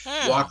be and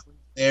walk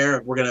there.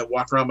 And we're going to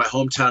walk around my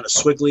hometown of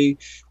Swigley.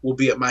 We'll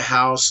be at my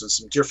house and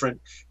some different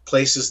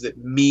places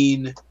that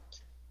mean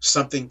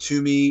something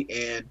to me,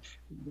 and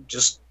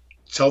just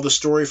tell the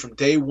story from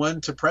day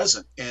one to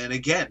present. And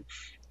again,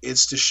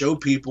 it's to show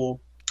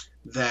people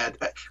that,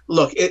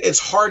 look, it's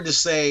hard to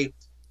say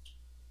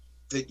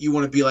that you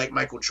want to be like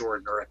Michael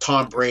Jordan or a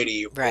Tom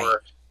Brady, right,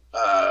 or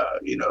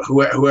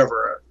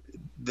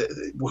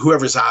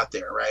whoever's out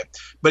there, right?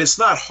 But it's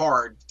not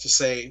hard to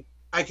say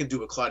I can do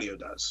what Claudio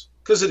does,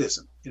 because it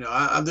isn't.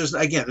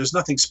 There's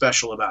nothing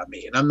special about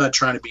me, and I'm not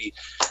trying to be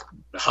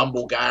a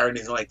humble guy or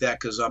anything like that,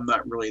 because I'm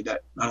not really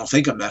that. I don't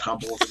think I'm that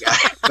humble of a guy.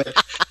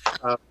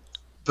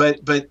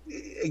 But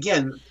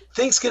again,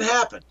 things can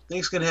happen.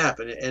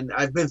 And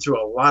I've been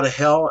through a lot of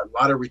hell, a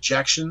lot of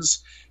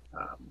rejections,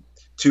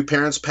 2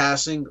 parents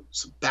passing,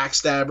 some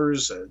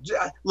backstabbers.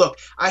 Look,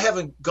 I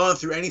haven't gone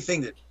through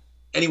anything that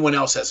anyone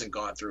else hasn't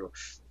gone through.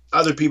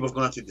 Other people have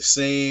gone through the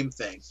same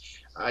thing.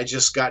 I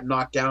just got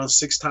knocked down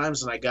 6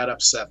 times and I got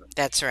up 7.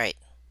 That's right.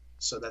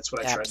 So that's what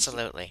I tried to do.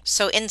 Absolutely.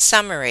 So in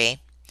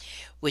summary,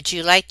 would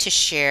you like to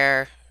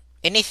share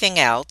anything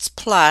else?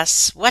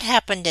 Plus, what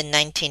happened in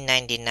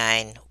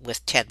 1999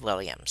 with Ted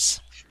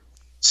Williams?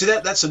 See,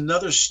 that's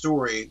another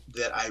story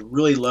that I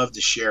really love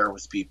to share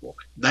with people.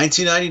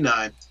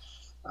 1999,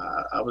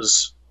 I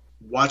was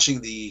watching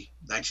the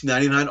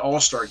 1999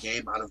 All-Star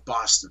Game out of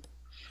Boston.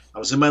 I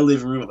was in my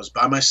living room. I was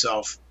by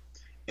myself,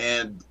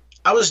 and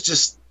I was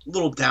just a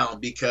little down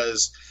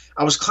because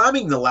I was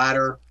climbing the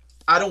ladder.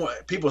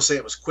 People say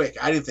it was quick.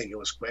 I didn't think it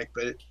was quick,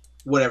 but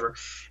whatever.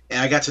 And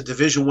I got to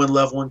Division I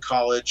level in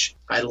college.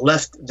 I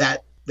left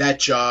that that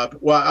job.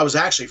 Well, I was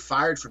actually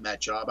fired from that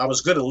job. I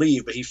was going to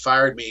leave, but he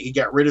fired me. He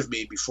got rid of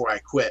me before I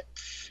quit.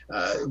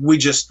 We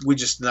just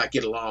did not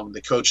get along.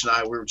 The coach and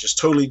I, we were just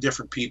totally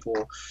different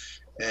people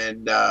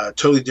and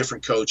totally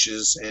different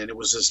coaches. And it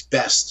was just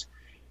best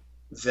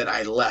that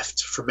I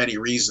left for many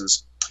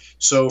reasons.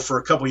 So for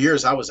a couple of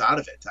years, I was out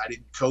of it. I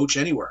didn't coach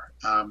anywhere.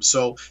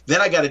 So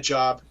then I got a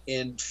job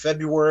in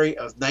February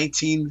of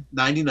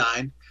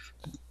 1999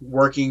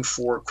 working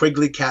for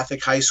Quigley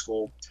Catholic High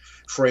School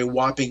for a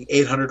whopping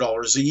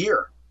 $800 a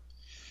year.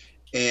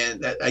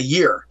 And a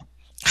year.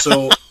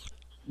 So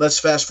let's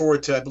fast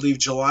forward to, I believe,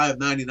 July of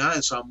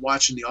 99. So I'm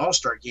watching the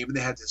All-Star game, and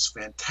they had this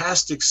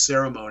fantastic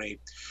ceremony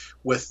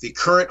with the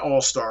current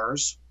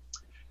All-Stars,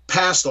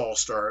 past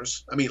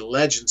All-Stars, I mean,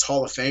 legends,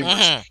 Hall of Famers.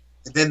 Mhm.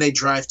 And then they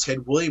drive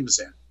Ted Williams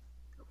in,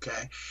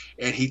 okay?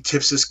 And he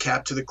tips his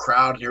cap to the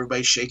crowd, and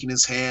everybody's shaking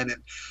his hand.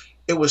 And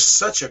it was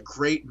such a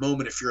great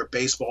moment if you're a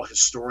baseball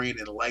historian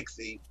and like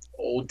the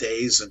old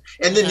days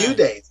and the new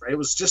days, right? It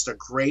was just a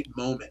great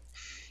moment.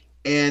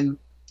 And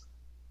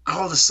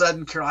all of a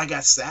sudden, Carol, I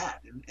got sad.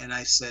 And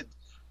I said,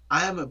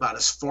 I am about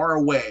as far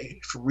away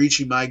from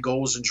reaching my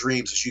goals and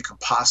dreams as you can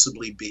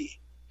possibly be.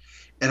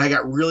 And I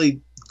got really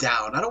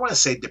down. I don't want to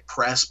say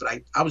depressed,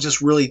 but I was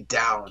just really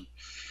down.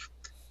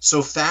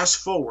 So fast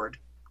forward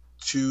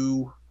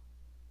to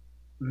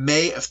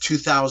May of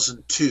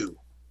 2002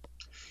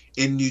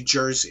 in New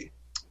Jersey.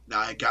 Now,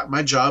 I got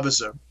my job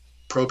as a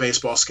pro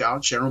baseball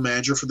scout, general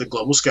manager for the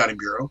Global Scouting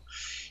Bureau.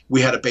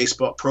 We had a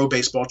pro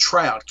baseball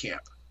tryout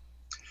camp.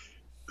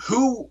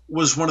 Who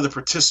was one of the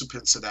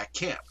participants of that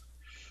camp?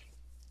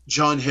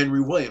 John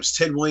Henry Williams,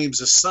 Ted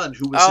Williams' son,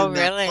 who was in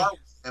that car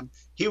with him.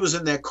 He was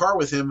in that car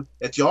with him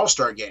at the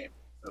All-Star game,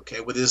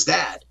 okay, with his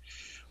dad.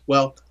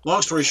 Well,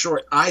 long story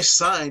short, I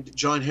signed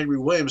John Henry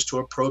Williams to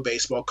a pro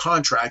baseball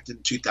contract in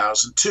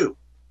 2002.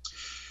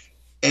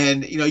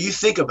 And, you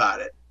think about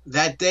it.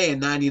 That day in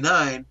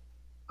 99,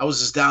 I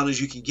was as down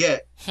as you can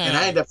get. And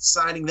I ended up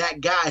signing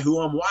that guy who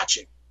I'm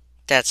watching.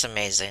 That's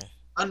amazing.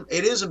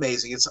 It is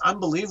amazing. It's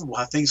unbelievable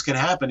how things can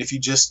happen if you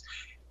just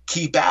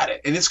keep at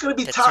it. And it's going to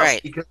be That's tough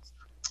right. because,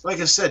 like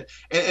I said,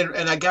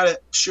 and I got to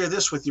share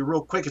this with you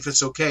real quick if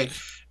it's okay.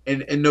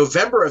 In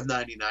November of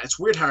 99, it's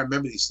weird how I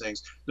remember these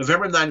things.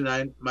 November of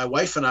 99, my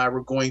wife and I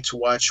were going to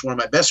watch one of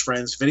my best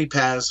friends, Vinny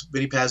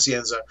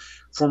Pazienza,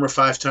 former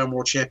 5-time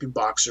world champion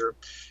boxer,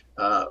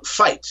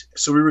 fight.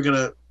 So we were going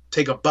to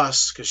take a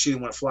bus, because she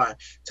didn't want to fly,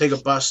 take a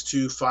bus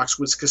to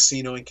Foxwoods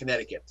Casino in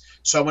Connecticut.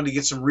 So I wanted to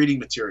get some reading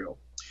material.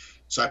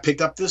 So I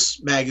picked up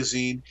this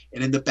magazine,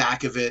 and in the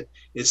back of it,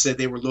 it said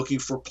they were looking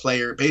for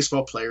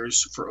baseball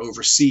players for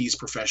overseas,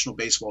 professional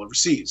baseball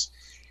overseas.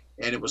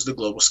 And it was the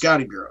Global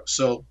Scouting Bureau.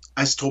 So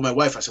I told my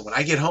wife, I said, when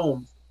I get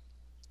home,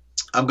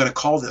 I'm going to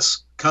call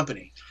this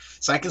company.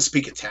 So I can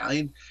speak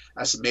Italian.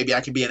 I said, maybe I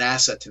can be an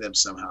asset to them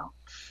somehow.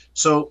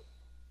 So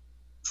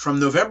from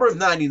November of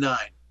 99,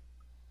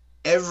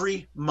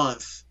 every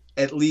month,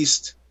 at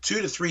least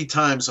 2 to 3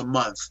 times a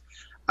month,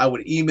 I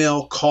would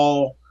email,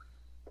 call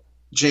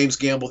James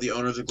Gamble, the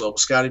owner of the Global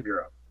Scouting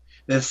Bureau.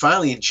 Then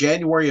finally, in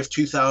January of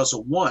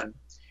 2001,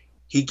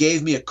 he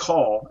gave me a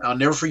call. I'll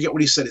never forget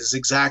what he said. His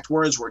exact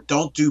words were,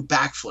 "Don't do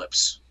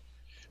backflips,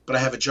 but I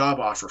have a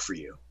job offer for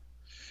you."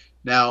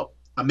 Now,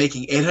 I'm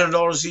making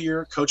 $800 a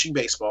year coaching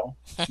baseball.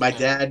 My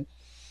dad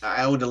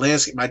owned a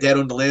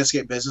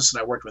landscape business,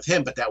 and I worked with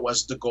him, but that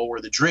wasn't the goal or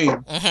the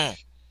dream.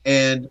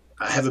 And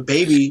I have a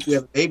baby. We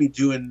have a baby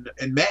due in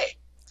May.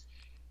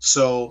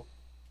 So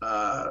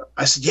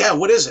I said, "Yeah,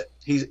 what is it?"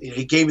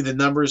 He gave me the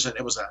numbers, and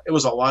it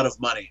was a lot of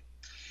money.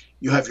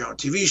 You have your own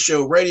TV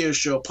show, radio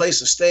show, place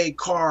to stay,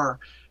 car.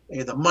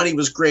 And the money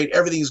was great.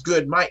 Everything's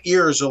good. My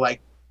ears are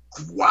like,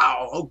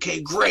 wow,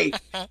 okay, great.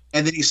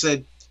 And then he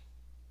said,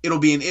 "It'll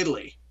be in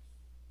Italy."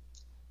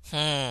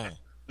 And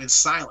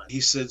silent.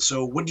 He said,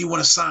 "So when do you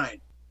want to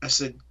sign?" I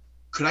said,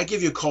 "Could I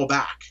give you a call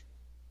back?"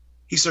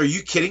 He said, "Are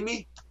you kidding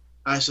me?"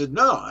 I said,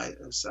 "No." I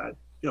said,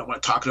 I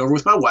want to talk it over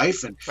with my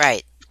wife. And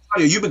Right.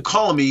 You've been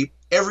calling me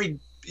every,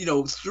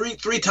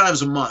 three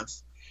times a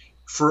month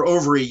for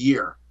over a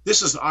year.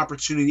 This is an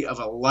opportunity of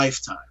a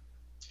lifetime.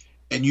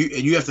 And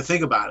you have to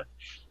think about it.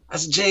 I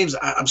said, "James,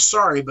 I'm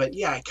sorry, but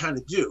yeah, I kind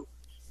of do."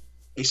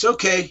 He said,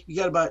 "Okay, you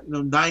got about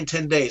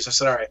 9-10 days." I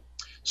said, "All right."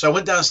 So I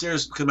went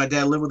downstairs because my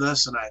dad lived with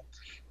us, and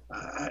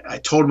I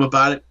told him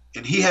about it.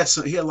 And he had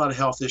a lot of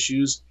health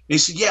issues. And he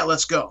said, "Yeah,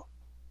 let's go."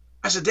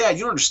 I said, "Dad,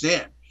 you don't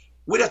understand.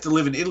 We'd have to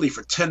live in Italy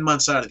for 10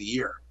 months out of the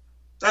year.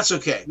 That's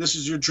okay. This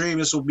is your dream.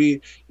 This will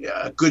be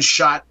a good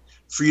shot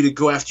for you to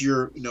go after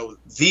your,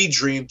 the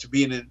dream to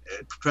be in a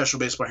professional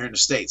baseball here in the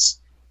States."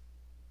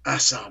 I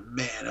said, "Oh,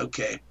 man,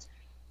 okay."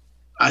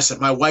 I said,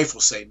 "My wife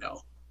will say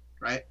no,"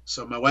 right?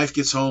 So my wife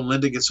gets home,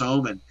 Linda gets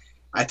home, and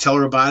I tell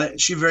her about it.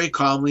 She very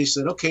calmly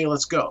said, "Okay,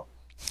 let's go."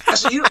 I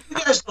said, you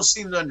guys don't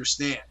seem to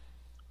understand,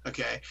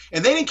 okay?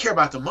 And they didn't care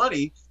about the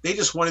money. They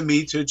just wanted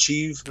me to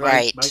achieve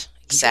Right. my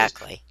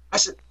Exactly. I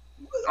said,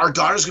 "Our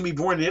daughter's going to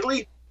be born in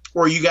Italy?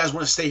 Or you guys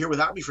want to stay here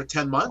without me for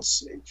 10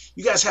 months?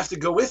 You guys have to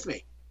go with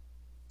me.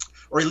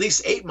 Or at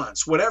least 8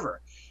 months,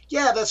 whatever."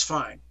 "Yeah, that's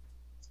fine."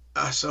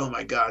 Oh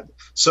my God.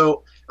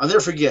 So I'll never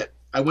forget.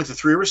 I went to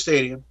Three River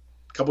Stadium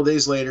a couple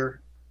days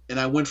later, and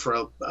I went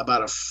for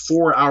about a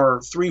 4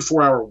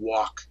 hour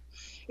walk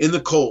in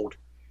the cold.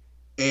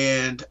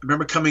 And I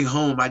remember coming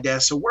home. My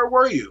dad said, "Where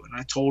were you?" And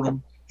I told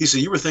him. He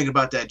said, "You were thinking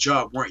about that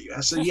job, weren't you?"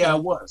 I said, "Yeah, I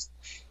was."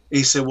 And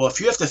he said, "Well, if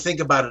you have to think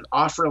about an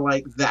offer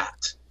like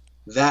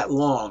that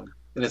long,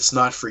 then it's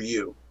not for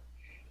you."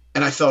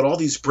 And I felt all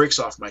these bricks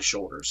off my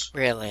shoulders.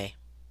 Really?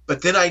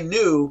 But then I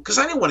knew, because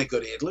I didn't want to go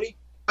to Italy.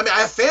 I mean,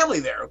 I have family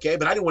there, okay,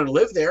 but I didn't want to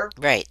live there.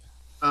 Right.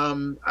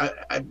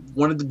 I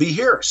wanted to be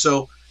here.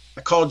 So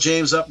I called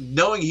James up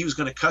knowing he was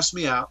going to cuss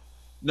me out,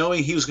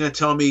 knowing he was going to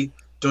tell me,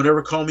 "Don't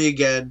ever call me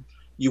again.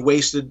 You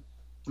wasted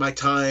my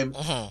time.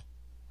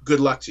 Good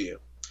luck to you."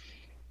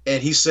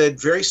 And he said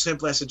very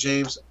simply, I said,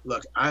 "James,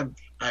 look, I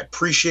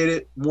appreciate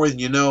it more than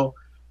you know,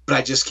 but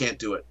I just can't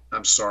do it.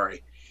 I'm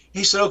sorry."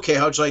 He said, "Okay,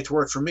 how'd you like to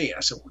work for me?"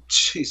 I said, "Well,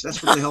 geez,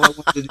 that's what the hell I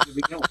wanted to do to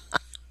begin with."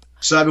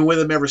 So I've been with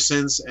him ever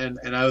since, and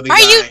I owe the guy. Are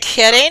you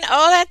kidding?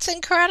 Oh, that's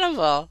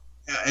incredible.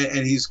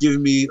 And he's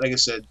given me, like I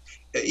said,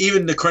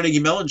 even the Carnegie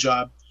Mellon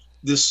job.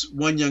 This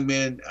one young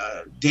man,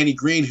 Danny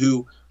Green,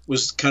 who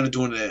was kind of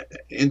doing an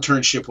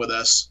internship with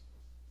us,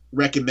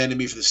 recommended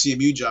me for the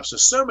CMU job.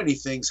 So many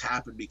things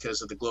happened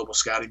because of the Global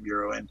Scouting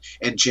Bureau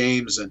and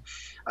James. And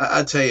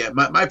I'll tell you,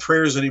 my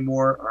prayers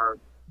anymore are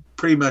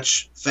pretty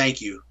much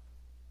thank you.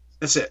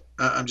 That's it.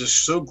 I'm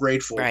just so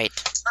grateful. Right.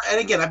 And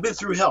again, I've been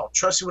through hell.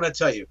 Trust me when I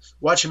tell you.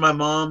 Watching my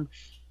mom,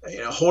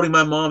 holding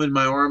my mom in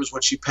my arms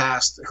when she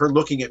passed, her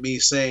looking at me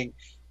saying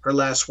her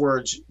last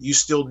words, "You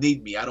still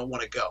need me. I don't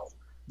want to go."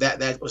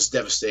 That was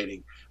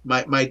devastating.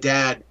 My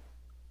dad,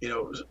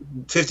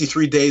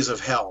 53 days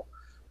of hell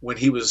when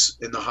he was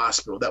in the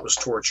hospital. That was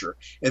torture.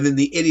 And then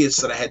the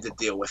idiots that I had to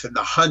deal with, and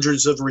the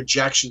hundreds of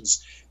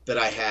rejections that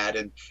I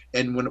had,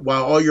 and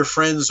while all your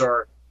friends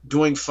are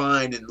doing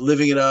fine and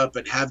living it up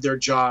and have their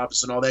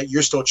jobs and all that,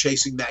 you're still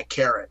chasing that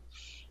carrot,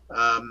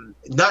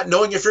 not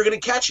knowing if you're going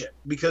to catch it,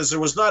 because there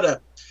wasn't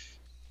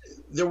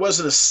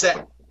a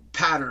set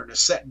pattern, a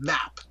set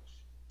map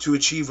to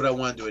achieve what I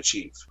wanted to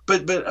achieve.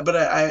 But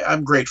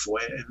I'm grateful,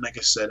 and like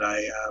I said,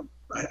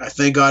 I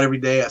thank God every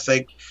day.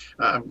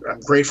 I'm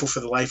grateful for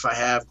the life I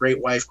have.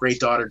 Great wife, great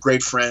daughter,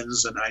 great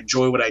friends, and I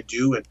enjoy what I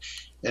do,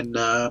 and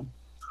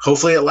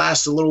hopefully it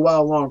lasts a little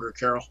while longer,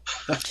 Carol.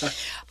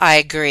 I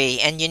agree.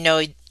 And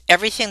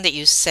everything that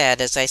you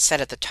said, as I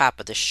said at the top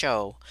of the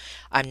show,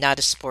 I'm not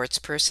a sports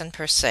person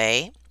per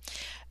se.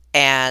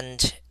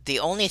 And the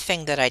only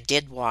thing that I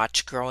did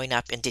watch growing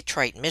up in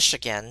Detroit,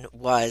 Michigan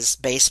was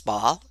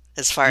baseball,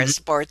 as far as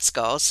sports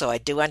go. So I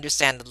do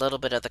understand a little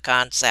bit of the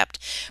concept.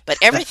 But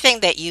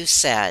everything that you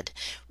said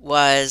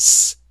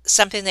was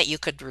something that you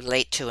could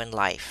relate to in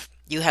life.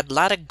 You had a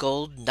lot of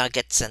gold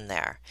nuggets in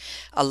there,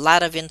 a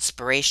lot of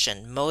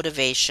inspiration,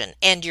 motivation,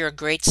 and you're a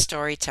great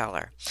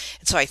storyteller.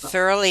 And so I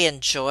thoroughly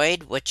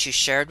enjoyed what you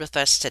shared with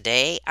us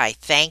today. I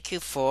thank you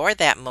for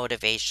that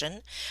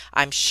motivation.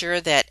 I'm sure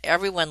that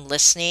everyone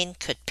listening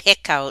could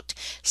pick out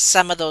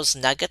some of those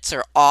nuggets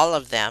or all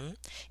of them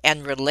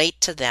and relate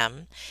to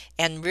them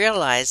and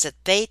realize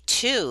that they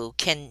too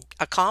can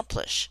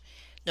accomplish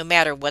no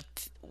matter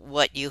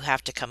what you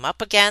have to come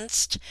up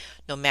against,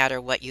 no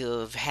matter what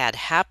you've had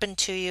happen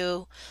to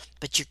you,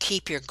 but you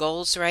keep your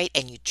goals right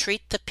and you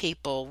treat the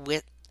people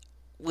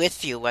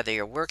with you, whether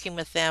you're working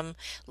with them,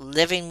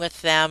 living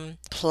with them,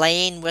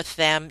 playing with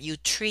them, you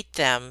treat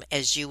them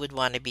as you would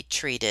want to be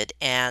treated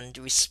and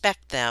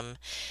respect them,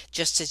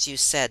 just as you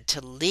said,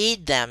 to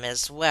lead them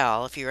as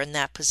well, if you're in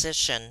that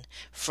position,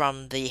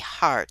 from the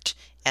heart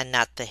and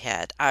not the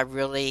head. I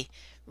really,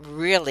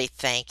 really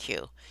thank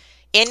you.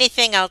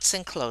 Anything else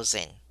in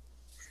closing?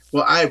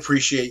 Well, I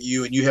appreciate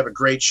you, and you have a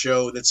great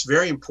show that's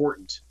very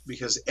important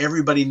because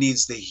everybody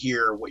needs to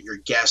hear what your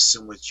guests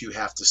and what you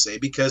have to say.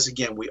 Because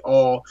again, we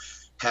all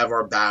have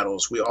our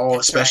battles. We all,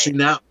 That's especially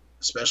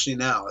right.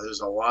 now, there's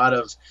a lot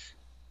of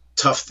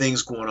tough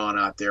things going on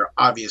out there,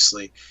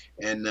 obviously,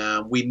 and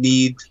we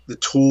need the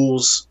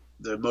tools,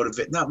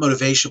 not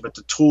motivation, but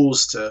the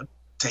tools to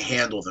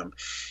handle them.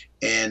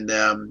 And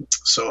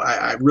so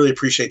I really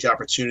appreciate the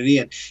opportunity.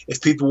 And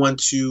if people want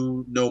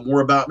to know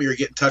more about me or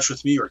get in touch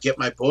with me or get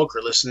my book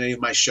or listen to any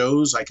of my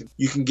shows,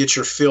 you can get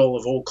your fill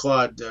of Old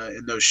Claude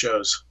in those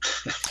shows.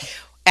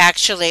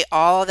 Actually,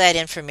 all that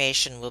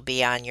information will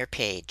be on your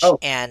page, Oh,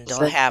 and they'll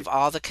thank have you.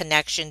 all the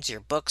connections. Your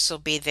books will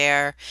be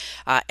there.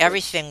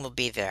 Everything will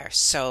be there.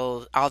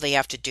 So all they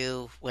have to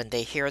do when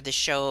they hear the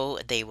show,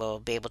 they will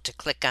be able to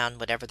click on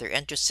whatever they're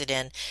interested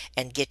in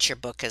and get your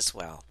book as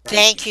well. Thank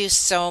Thank you. you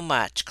so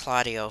much,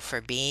 Claudio, for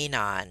being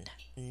on.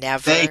 Thank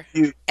Never,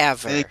 you. Thank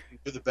ever you.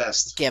 You're the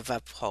best. give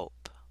up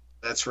hope.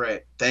 That's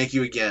right. Thank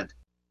you again.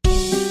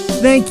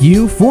 Thank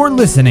you for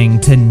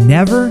listening to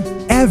Never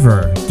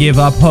Ever Give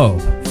Up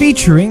Hope,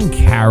 featuring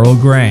Carol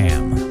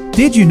Graham.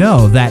 Did you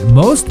know that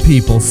most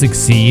people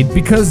succeed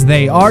because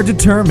they are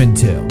determined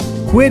to?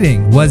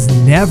 Quitting was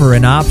never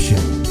an option.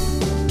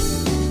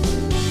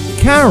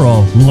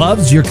 Carol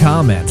loves your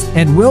comments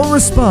and will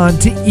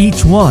respond to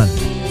each one.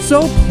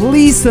 So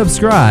please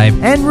subscribe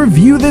and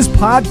review this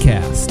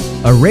podcast.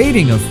 A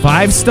rating of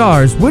 5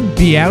 stars would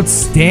be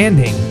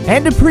outstanding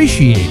and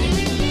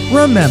appreciated.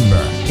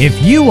 Remember,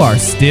 if you are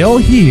still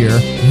here,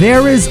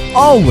 there is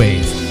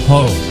always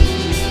hope.